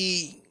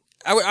see.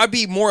 I'd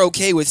be more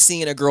okay with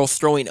seeing a girl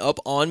throwing up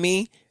on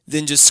me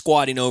than just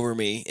squatting over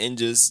me and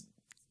just.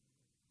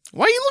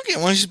 Why are you looking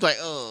at one? She's like,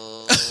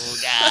 oh,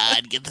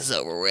 God, get this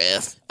over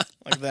with.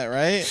 Like that,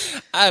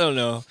 right? I don't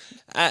know.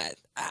 I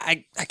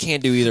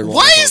can't do either one.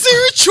 Why of them. is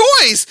there a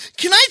choice?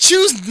 Can I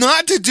choose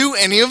not to do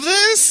any of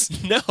this?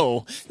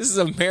 No, this is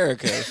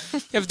America. You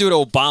have to do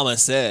what Obama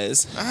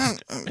says.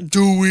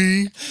 Do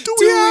we? Do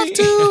we have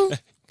to?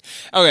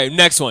 Okay,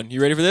 next one.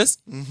 You ready for this?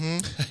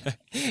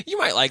 Mm-hmm. You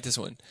might like this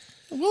one.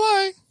 Will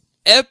I?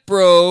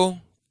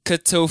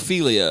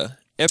 Eproctophilia.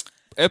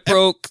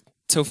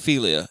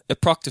 Eproctophilia.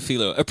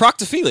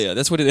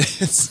 That's what it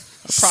is.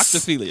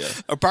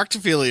 Eproctophilia.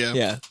 Proctophilia.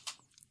 Yeah.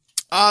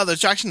 The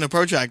attraction to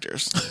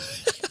protractors.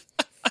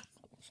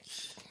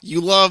 You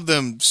love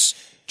them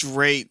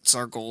straight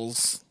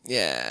circles.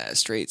 Yeah,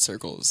 straight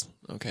circles.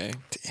 Okay.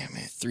 Damn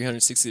it.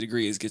 360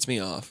 degrees gets me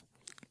off.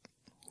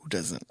 Who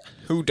doesn't?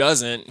 Who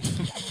doesn't?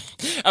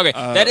 Okay,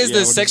 that is yeah,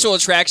 the what is sexual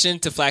attraction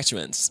to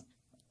flatulence.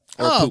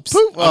 Or Oh, poops.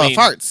 poop.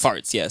 Farts.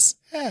 Farts, yes.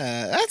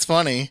 Yeah, that's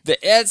funny.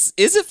 Is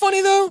it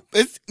funny though?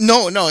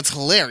 No, it's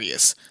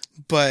hilarious.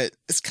 But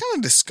it's kind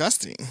of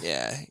disgusting.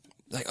 Yeah.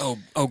 Like, oh,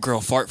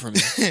 girl, fart for me.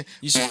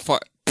 You should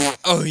fart.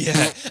 Oh,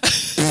 yeah.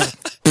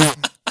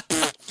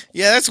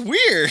 Yeah, that's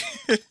weird.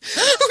 Who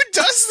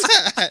does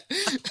that?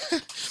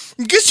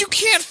 Guess you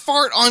can't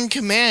fart on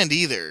command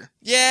either.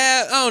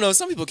 Yeah, I don't know.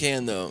 Some people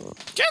can, though.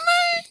 Can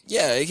they?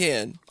 Yeah, they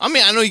can. I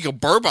mean, I know you can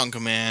burp on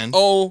command.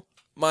 Oh,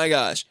 my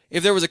gosh.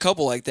 If there was a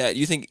couple like that,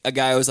 you think a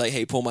guy was like,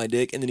 hey, pull my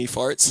dick, and then he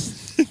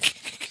farts?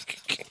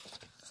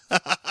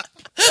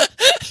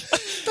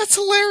 That's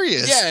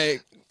hilarious. Yeah.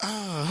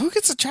 Who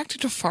gets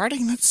attracted to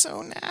farting? That's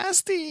so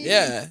nasty.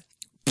 Yeah.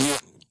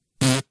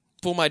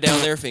 Pull my down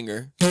there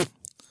finger.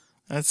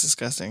 That's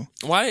disgusting.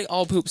 Why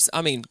all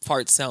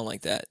farts sound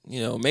like that? You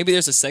know, maybe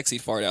there's a sexy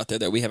fart out there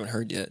that we haven't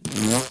heard yet.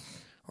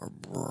 Or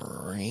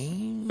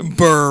burring?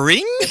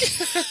 Burring?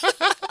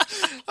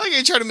 Like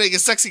you try to make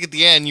it sexy at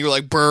the end, you were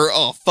like,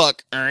 oh,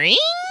 fuck. Like,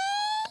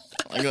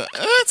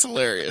 that's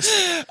hilarious.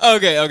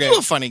 Okay. You're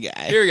a funny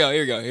guy. Here we go.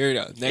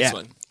 Next Yeah.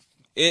 one.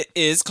 It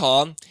is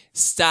called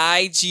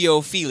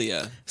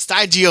stygiophilia.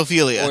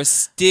 Stygiophilia. Or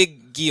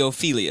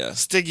stygiophilia.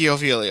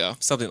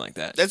 Stygiophilia. Something like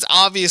that. That's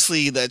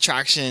obviously the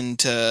attraction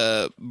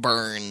to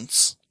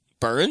burns.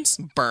 Burns?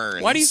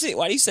 Burns. Why do you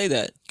say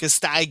that? Because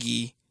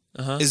stygy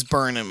is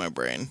burn in my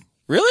brain.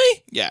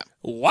 Really? Yeah.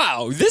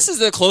 Wow. This is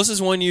the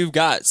closest one you've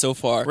got so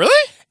far.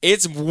 Really?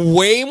 It's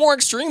way more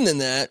extreme than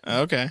that,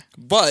 Okay.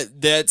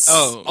 but that's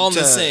on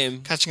the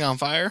same. Catching on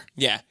fire?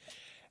 Yeah.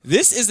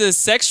 This is the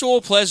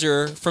sexual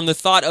pleasure from the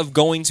thought of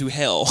going to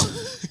hell.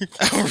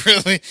 Oh,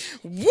 really?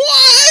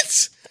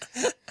 What?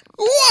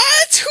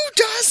 What? Who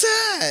does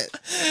that?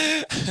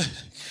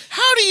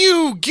 How do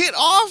you get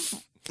off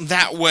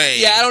that way?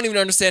 Yeah, I don't even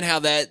understand how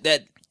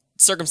that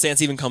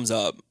circumstance even comes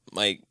up.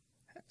 Like,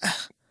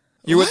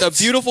 you're with a What?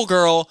 beautiful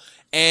girl,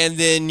 and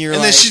then you're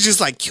And like, then she's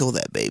just like, kill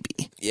that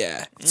baby.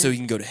 yeah, so you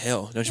can go to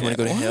hell. Don't you want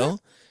to go to what?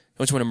 hell?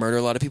 Don't you want to murder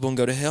a lot of people and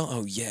go to hell?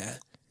 Oh, yeah.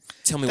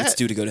 Tell me what to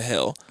do to go to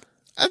hell.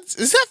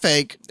 Is that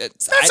fake?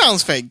 That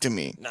sounds fake to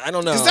me. I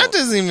don't know. Because that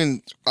doesn't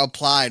even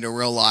apply to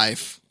real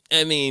life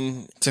I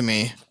mean, to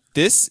me.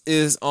 this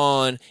is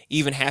on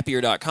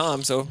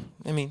evenhappier.com, so,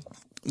 I mean,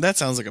 That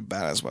sounds like a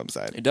badass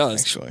website. It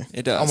does. Actually.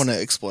 It does. I'm going to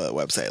explore that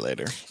website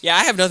later. yeah,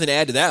 I have nothing to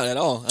add to that at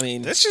all. I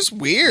mean, That's just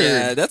weird.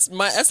 yeah, that's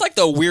like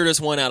the weirdest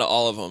one out of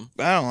all of them.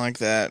 I don't like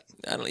that.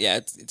 Yeah,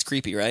 it's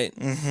creepy, right?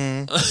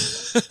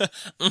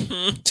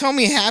 Tell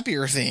me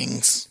happier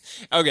things.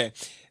 Okay.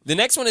 The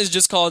next one is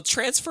just called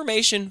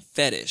transformation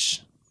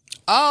fetish.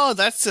 Oh,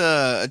 that's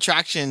a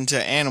attraction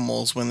to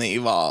animals when they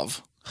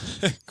evolve.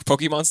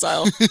 Pokemon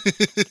style?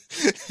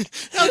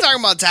 I'm talking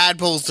about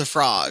tadpoles to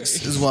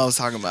frogs is what I was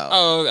talking about.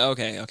 Oh,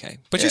 okay.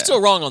 But you're Yeah.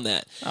 still wrong on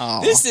that.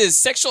 Oh. This is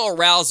sexual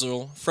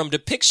arousal from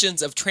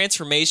depictions of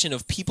transformation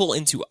of people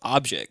into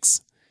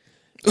objects.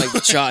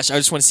 Like, Josh, I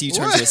just want to see you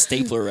turn into a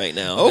stapler right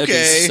now. That'd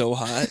Okay. be so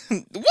hot.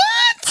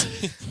 What?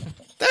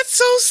 That's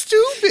so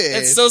stupid.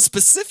 It's so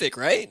specific,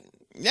 right?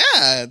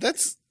 Yeah,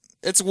 that's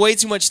It's way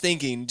too much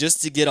thinking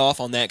just to get off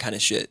on that kind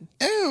of shit.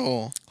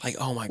 ew. Like,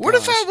 oh my god. What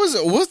if I was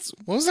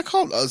what was it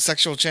called?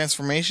 Sexual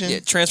transformation? Yeah,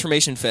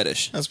 transformation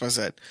fetish. That's what I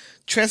said.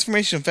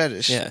 Transformation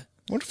fetish. Yeah.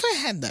 What if I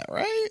had that,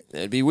 right?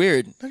 That'd be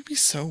weird. That'd be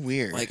so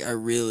weird. Like, I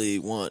really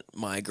want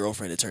my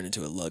girlfriend to turn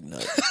into a lug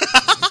nut.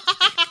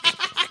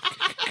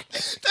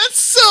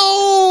 that's so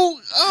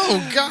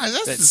oh god,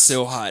 That's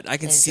so hot. I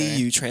can see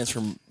you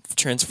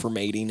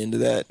transformating into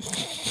that.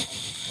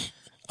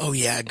 oh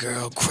yeah,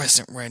 girl,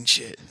 crescent wrench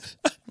it.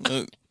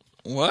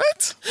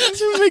 What? That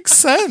doesn't make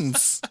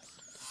sense.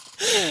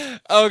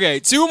 Okay,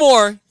 two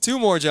more,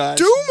 Josh.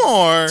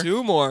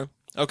 Two more.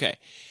 Okay.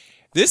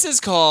 This is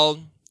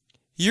called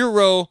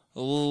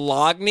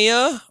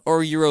urolagnia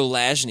or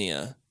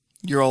urolagnia.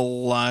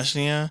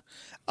 Urolagnia.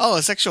 Oh,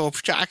 a sexual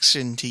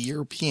attraction to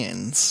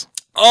Europeans.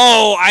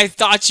 Oh, I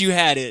thought you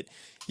had it.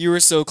 You were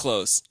so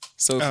close.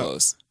 So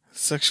close.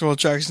 Sexual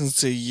attractions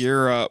to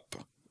Europe.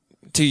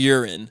 To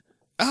urine.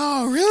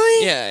 Oh,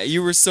 really? Yeah,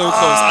 you were so close.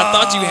 I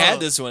thought you had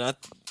this one.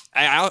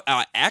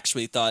 I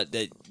actually thought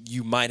that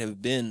you might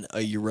have been a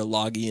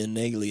urologian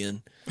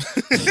alien.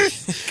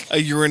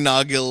 A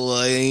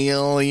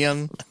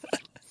urinogalian.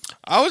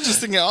 I was just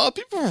thinking, oh,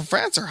 people from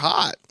France are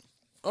hot.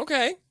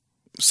 Okay.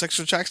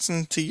 Sexual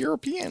attraction to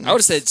Europeans. I would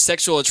have said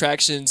sexual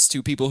attractions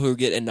to people who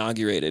get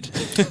inaugurated.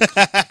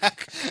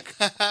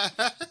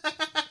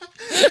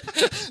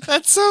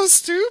 That's so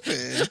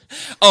stupid.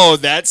 Oh,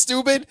 that's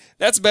stupid?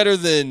 That's better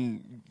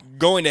than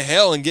going to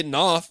hell and getting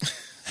off.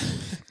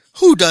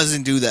 Who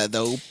doesn't do that,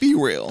 though? Be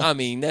real. I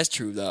mean, that's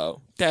true,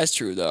 though. That's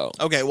true, though.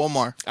 Okay, one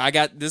more.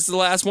 This is the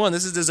last one.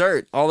 This is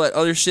dessert. All that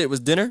other shit was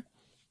dinner.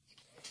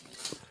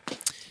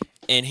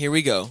 And here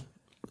we go.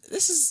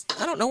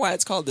 I don't know why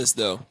it's called this,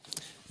 though.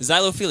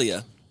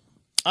 Xylophilia.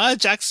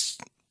 Jack's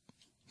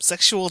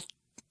sexual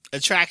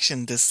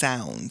attraction to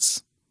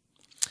sounds.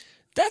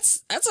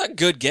 That's a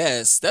good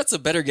guess. That's a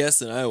better guess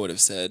than I would have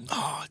said.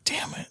 Oh,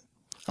 damn it.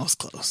 I was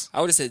close.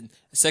 I would have said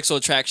sexual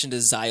attraction to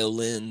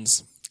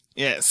violins.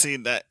 Yeah, see,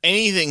 that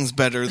anything's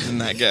better than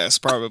that guess,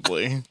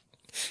 probably.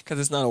 Because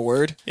it's not a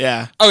word?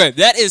 Yeah. Okay,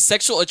 that is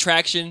sexual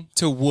attraction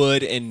to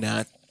wood and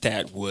not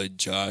that wood,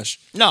 Josh.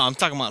 No, I'm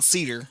talking about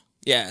cedar.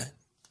 Yeah.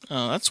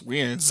 Oh, that's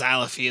weird.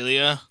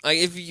 Xylophilia.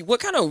 Like, what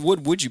kind of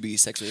wood would you be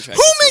sexually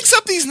attracted Who to? makes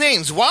up these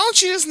names? Why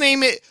don't you just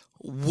name it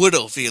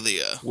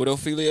Woodophilia?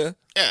 Widowphilia?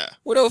 Yeah.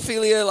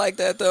 Widowphilia like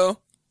that, though?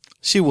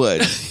 She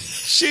would.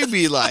 She'd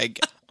be like,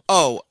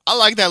 oh, I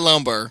like that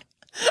lumber.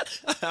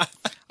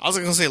 I was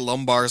going to say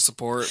lumbar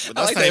support, but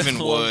that's not even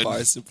wood.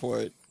 Lumbar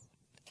support.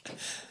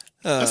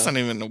 That's not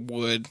even a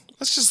wood.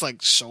 That's just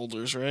like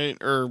shoulders, right?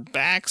 Or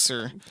backs,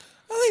 or...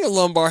 I think a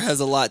lumbar has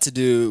a lot to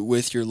do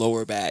with your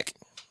lower back.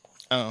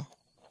 Oh.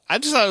 I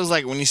just thought it was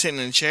like when you sit in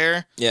a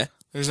chair, Yeah.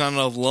 there's not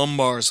enough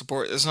lumbar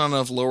support. There's not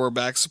enough lower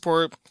back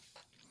support.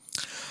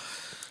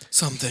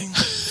 Something.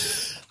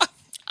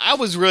 I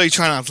was really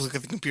trying not to look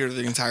at the computer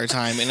the entire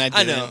time, and I didn't.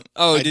 I know.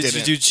 Oh, I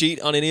did you cheat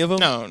on any of them?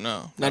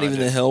 No. Not even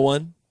the hill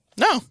one?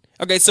 No.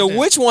 Okay, so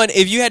which one,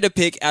 if you had to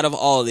pick out of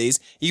all of these,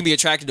 you can be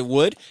attracted to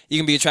wood, you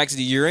can be attracted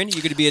to urine, you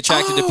could be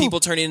attracted to people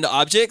turning into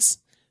objects,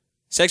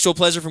 sexual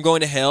pleasure from going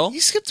to hell. You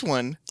skipped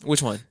one.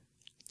 Which one?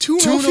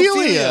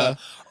 Tunophilia.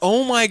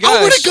 Oh my gosh.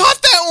 I would have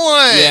got that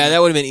one. Yeah, that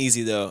would have been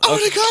easy though. I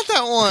would have got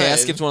that one. Okay, I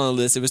skipped one on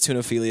the list. It was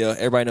tunophilia.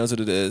 Everybody knows what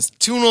it is.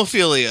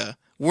 Tunophilia.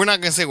 We're not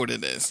going to say what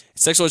it is.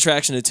 Sexual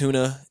attraction to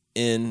tuna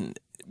in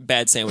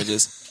bad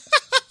sandwiches.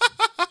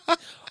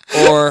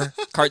 Or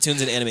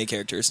cartoons and anime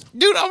characters.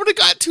 Dude, I would have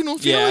got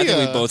tunophilia. Yeah, I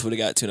think we both would have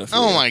got tunophilia.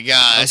 Oh my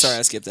gosh. I'm sorry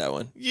I skipped that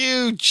one.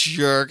 You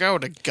jerk. I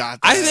would have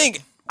got that. I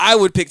think I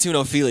would pick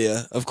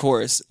tunophilia, of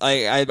course.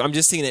 I'm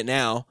just seeing it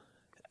now.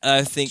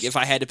 I think if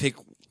I had to pick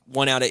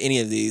one out of any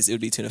of these, it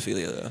would be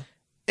tunophilia, though.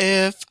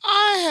 If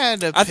I had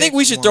to I think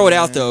we should throw it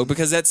out, though, one-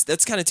 because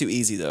that's kind of too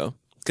easy, though.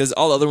 Because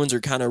all the other ones are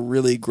kind of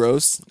really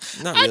gross.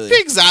 Not I'd really.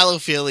 pick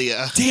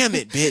xylophilia. Damn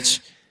it, bitch.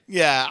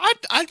 Yeah,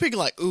 I'd pick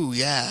like, ooh,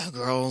 yeah,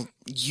 girl,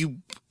 you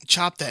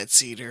chop that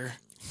cedar.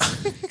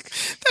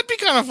 That'd be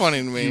kind of funny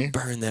to me.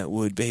 Burn that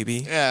wood,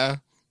 baby. Yeah.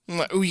 I'm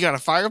like, ooh, you got a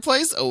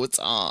fireplace? Oh, it's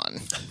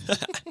on.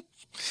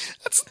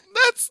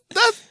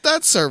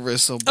 That's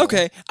serviceable.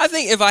 Okay, I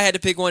think if I had to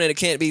pick one and it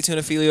can't be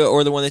tunophilia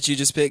or the one that you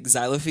just picked,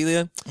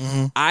 xylophilia,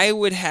 I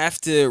would have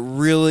to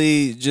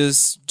really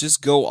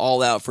just go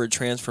all out for a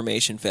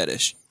transformation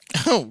fetish.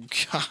 Oh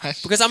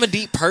gosh. Because I'm a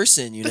deep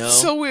person, you know.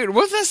 That's so weird.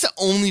 What if that's the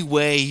only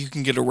way you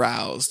can get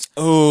aroused?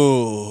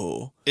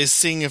 Oh. Is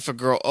seeing if a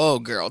girl,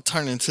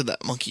 turn into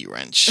that monkey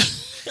wrench.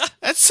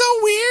 That's so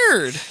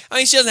weird. I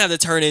mean, she doesn't have to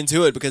turn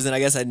into it because then I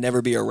guess I'd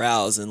never be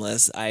aroused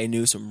unless I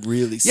knew some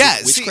really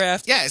sick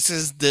witchcraft. It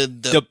says the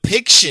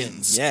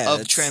depictions Yeah,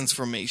 of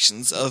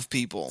transformations of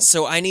people.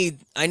 So I need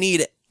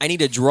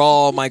to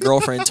draw my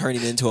girlfriend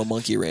turning into a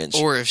monkey wrench.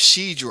 Or if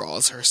she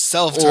draws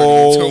herself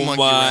turning into a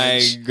monkey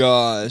wrench. Oh my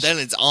gosh. Then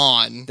it's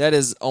on. That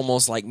is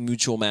almost like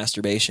mutual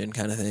masturbation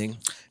kind of thing.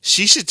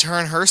 She should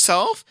turn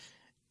herself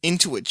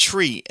into a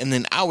tree, and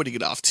then I would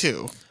get off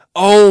too.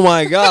 Oh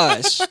my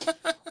gosh.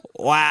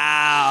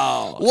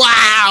 Wow.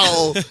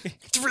 Wow.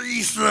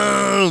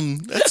 Threesome.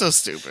 That's so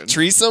stupid.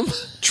 Threesome?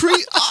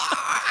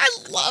 I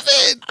love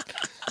it.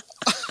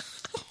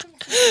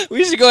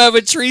 We should go have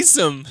a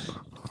threesome.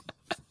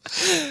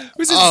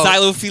 We should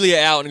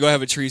xylophilia out and go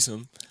have a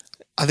threesome.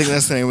 I think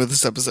that's the name of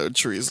this episode,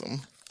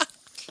 Threesome.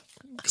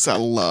 Because I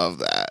love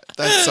that.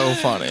 That's so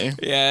funny.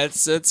 Yeah,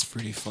 it's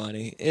pretty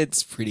funny.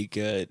 It's pretty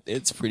good.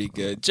 It's pretty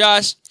good.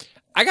 Josh,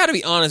 I got to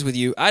be honest with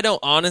you. I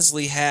don't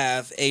honestly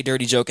have a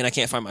dirty joke, and I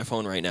can't find my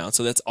phone right now.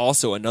 So that's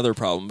also another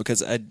problem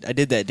because I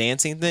did that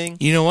dancing thing.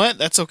 You know what?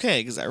 That's okay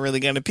because I really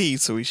got to pee,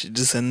 so we should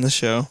just end the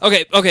show.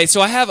 Okay.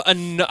 So I have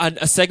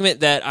a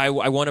segment that I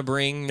want to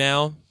bring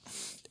now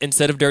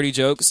instead of dirty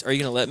jokes. Are you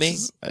going to let me?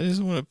 I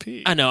just want to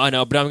pee. I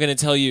know, but I'm going to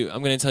tell you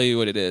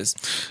what it is.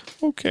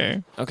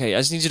 Okay. Okay, I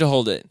just need you to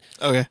hold it.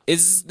 Okay.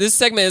 This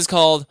segment is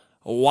called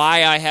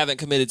Why I Haven't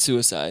Committed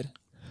Suicide.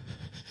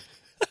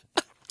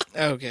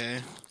 Okay.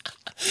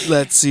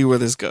 Let's see where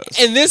this goes.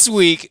 And this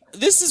week,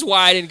 this is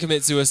why I didn't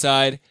commit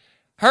suicide.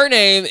 Her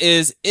name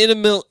is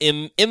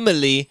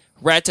Emily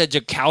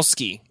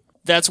Ratajkowski.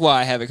 That's why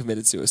I haven't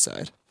committed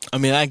suicide. I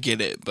mean, I get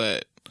it,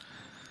 but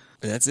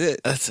that's it.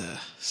 That's a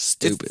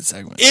stupid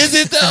segment. Is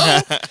it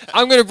though?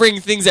 I'm going to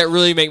bring things that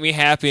really make me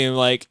happy. And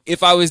like,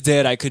 if I was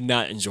dead, I could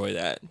not enjoy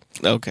that.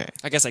 Okay.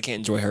 I guess I can't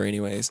enjoy her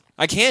anyways.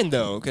 I can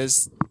though,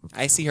 because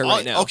I see her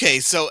right now. Okay,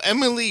 so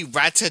Emily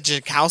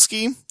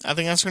Ratajkowski, I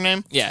think that's her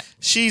name. Yeah.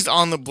 She's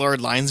on the Blurred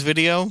Lines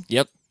video.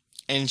 Yep.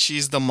 And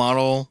she's the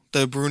model,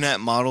 the brunette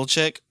model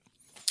chick.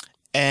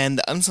 And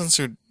the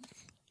uncensored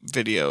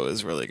video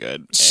is really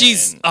good.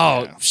 She's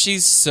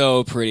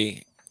so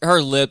pretty.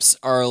 Her lips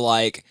are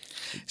like...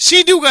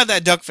 She do got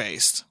that duck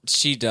face.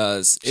 She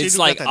does. It's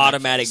like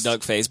automatic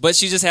duck face. But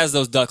she just has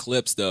those duck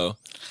lips, though.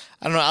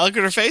 I don't know. I look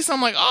at her face, I'm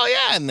like, oh,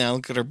 yeah. And then I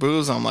look at her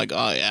boobs, I'm like,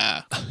 oh,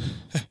 yeah.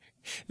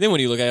 Then what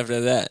do you look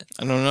after that?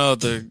 I don't know.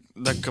 The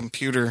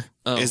computer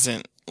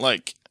isn't,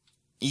 like...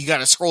 You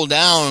gotta scroll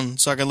down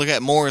so I can look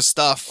at more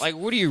stuff. Like,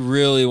 what do you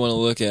really want to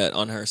look at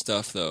on her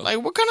stuff, though?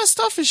 Like, what kind of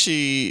stuff does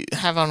she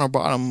have on her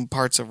bottom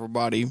parts of her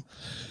body?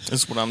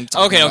 Is what I'm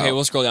talking about. Okay,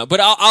 we'll scroll down. But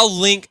I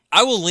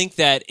will link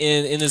that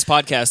in this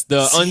podcast,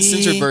 the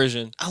uncensored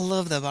version. I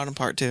love that bottom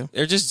part too.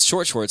 They're just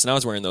short shorts, and I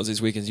was wearing those these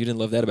weekends. You didn't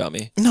love that about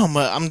me. No,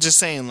 but I'm just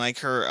saying, like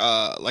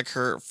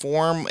her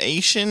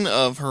formation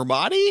of her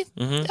body.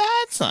 Mm-hmm.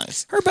 That's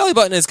nice. Her belly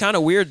button is kind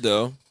of weird,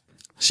 though.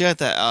 She got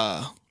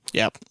that.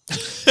 Yep.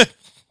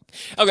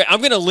 Okay,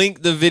 I'm gonna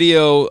link the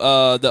video,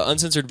 the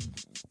uncensored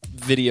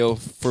video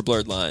for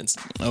Blurred Lines.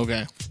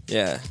 Okay.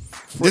 Yeah.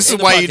 This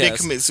is why you didn't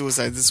commit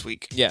suicide this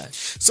week. Yeah.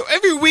 So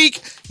every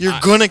week you're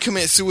gonna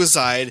commit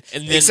suicide,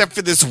 except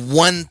for this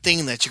one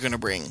thing that you're gonna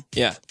bring.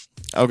 Yeah.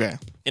 Okay.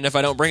 And if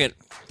I don't bring it,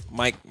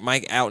 Mike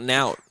out and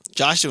out.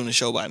 Josh doing a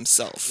show by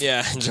himself.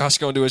 Yeah, Josh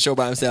gonna do a show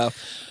by himself.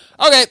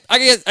 Okay,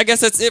 I guess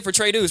that's it for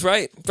Trey Deuce,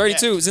 right?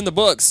 32 is in the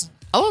books.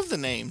 I love the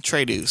name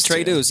Trey Deuce.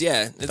 Trey Deuce,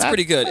 yeah, it's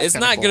pretty good. It's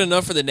not good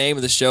enough for the name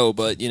of the show,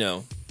 but you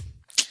know,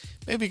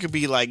 maybe it could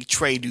be like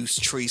Trey Deuce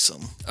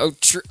Threesome. Oh,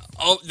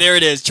 there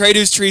it is, Trey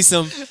Deuce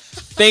Threesome.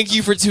 Thank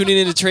you for tuning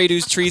in to Trey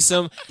Deuce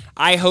Threesome.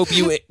 I hope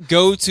you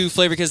go to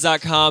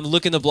flavorkids.com,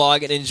 look in the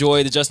blog, and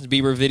enjoy the Justin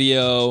Bieber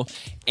video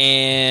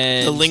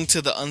and the link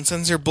to the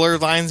uncensored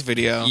Blurred Lines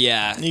video.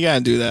 Yeah, you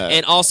gotta do that,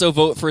 and also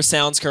vote for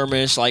Sound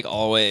Skirmish like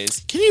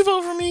always. Can you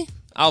vote for me?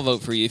 I'll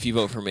vote for you if you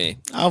vote for me.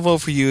 I'll vote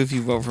for you if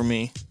you vote for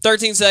me.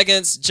 13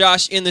 seconds.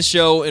 Josh in the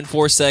show in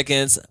 4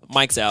 seconds.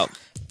 Mike's out.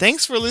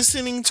 Thanks for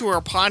listening to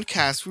our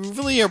podcast. We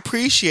really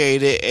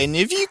appreciate it. And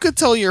if you could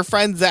tell your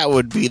friends, that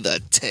would be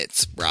the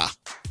tits, brah.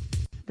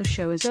 The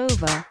show is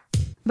over,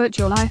 but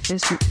your life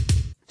isn't.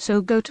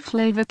 So go to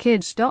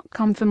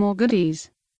flavorkids.com for more goodies.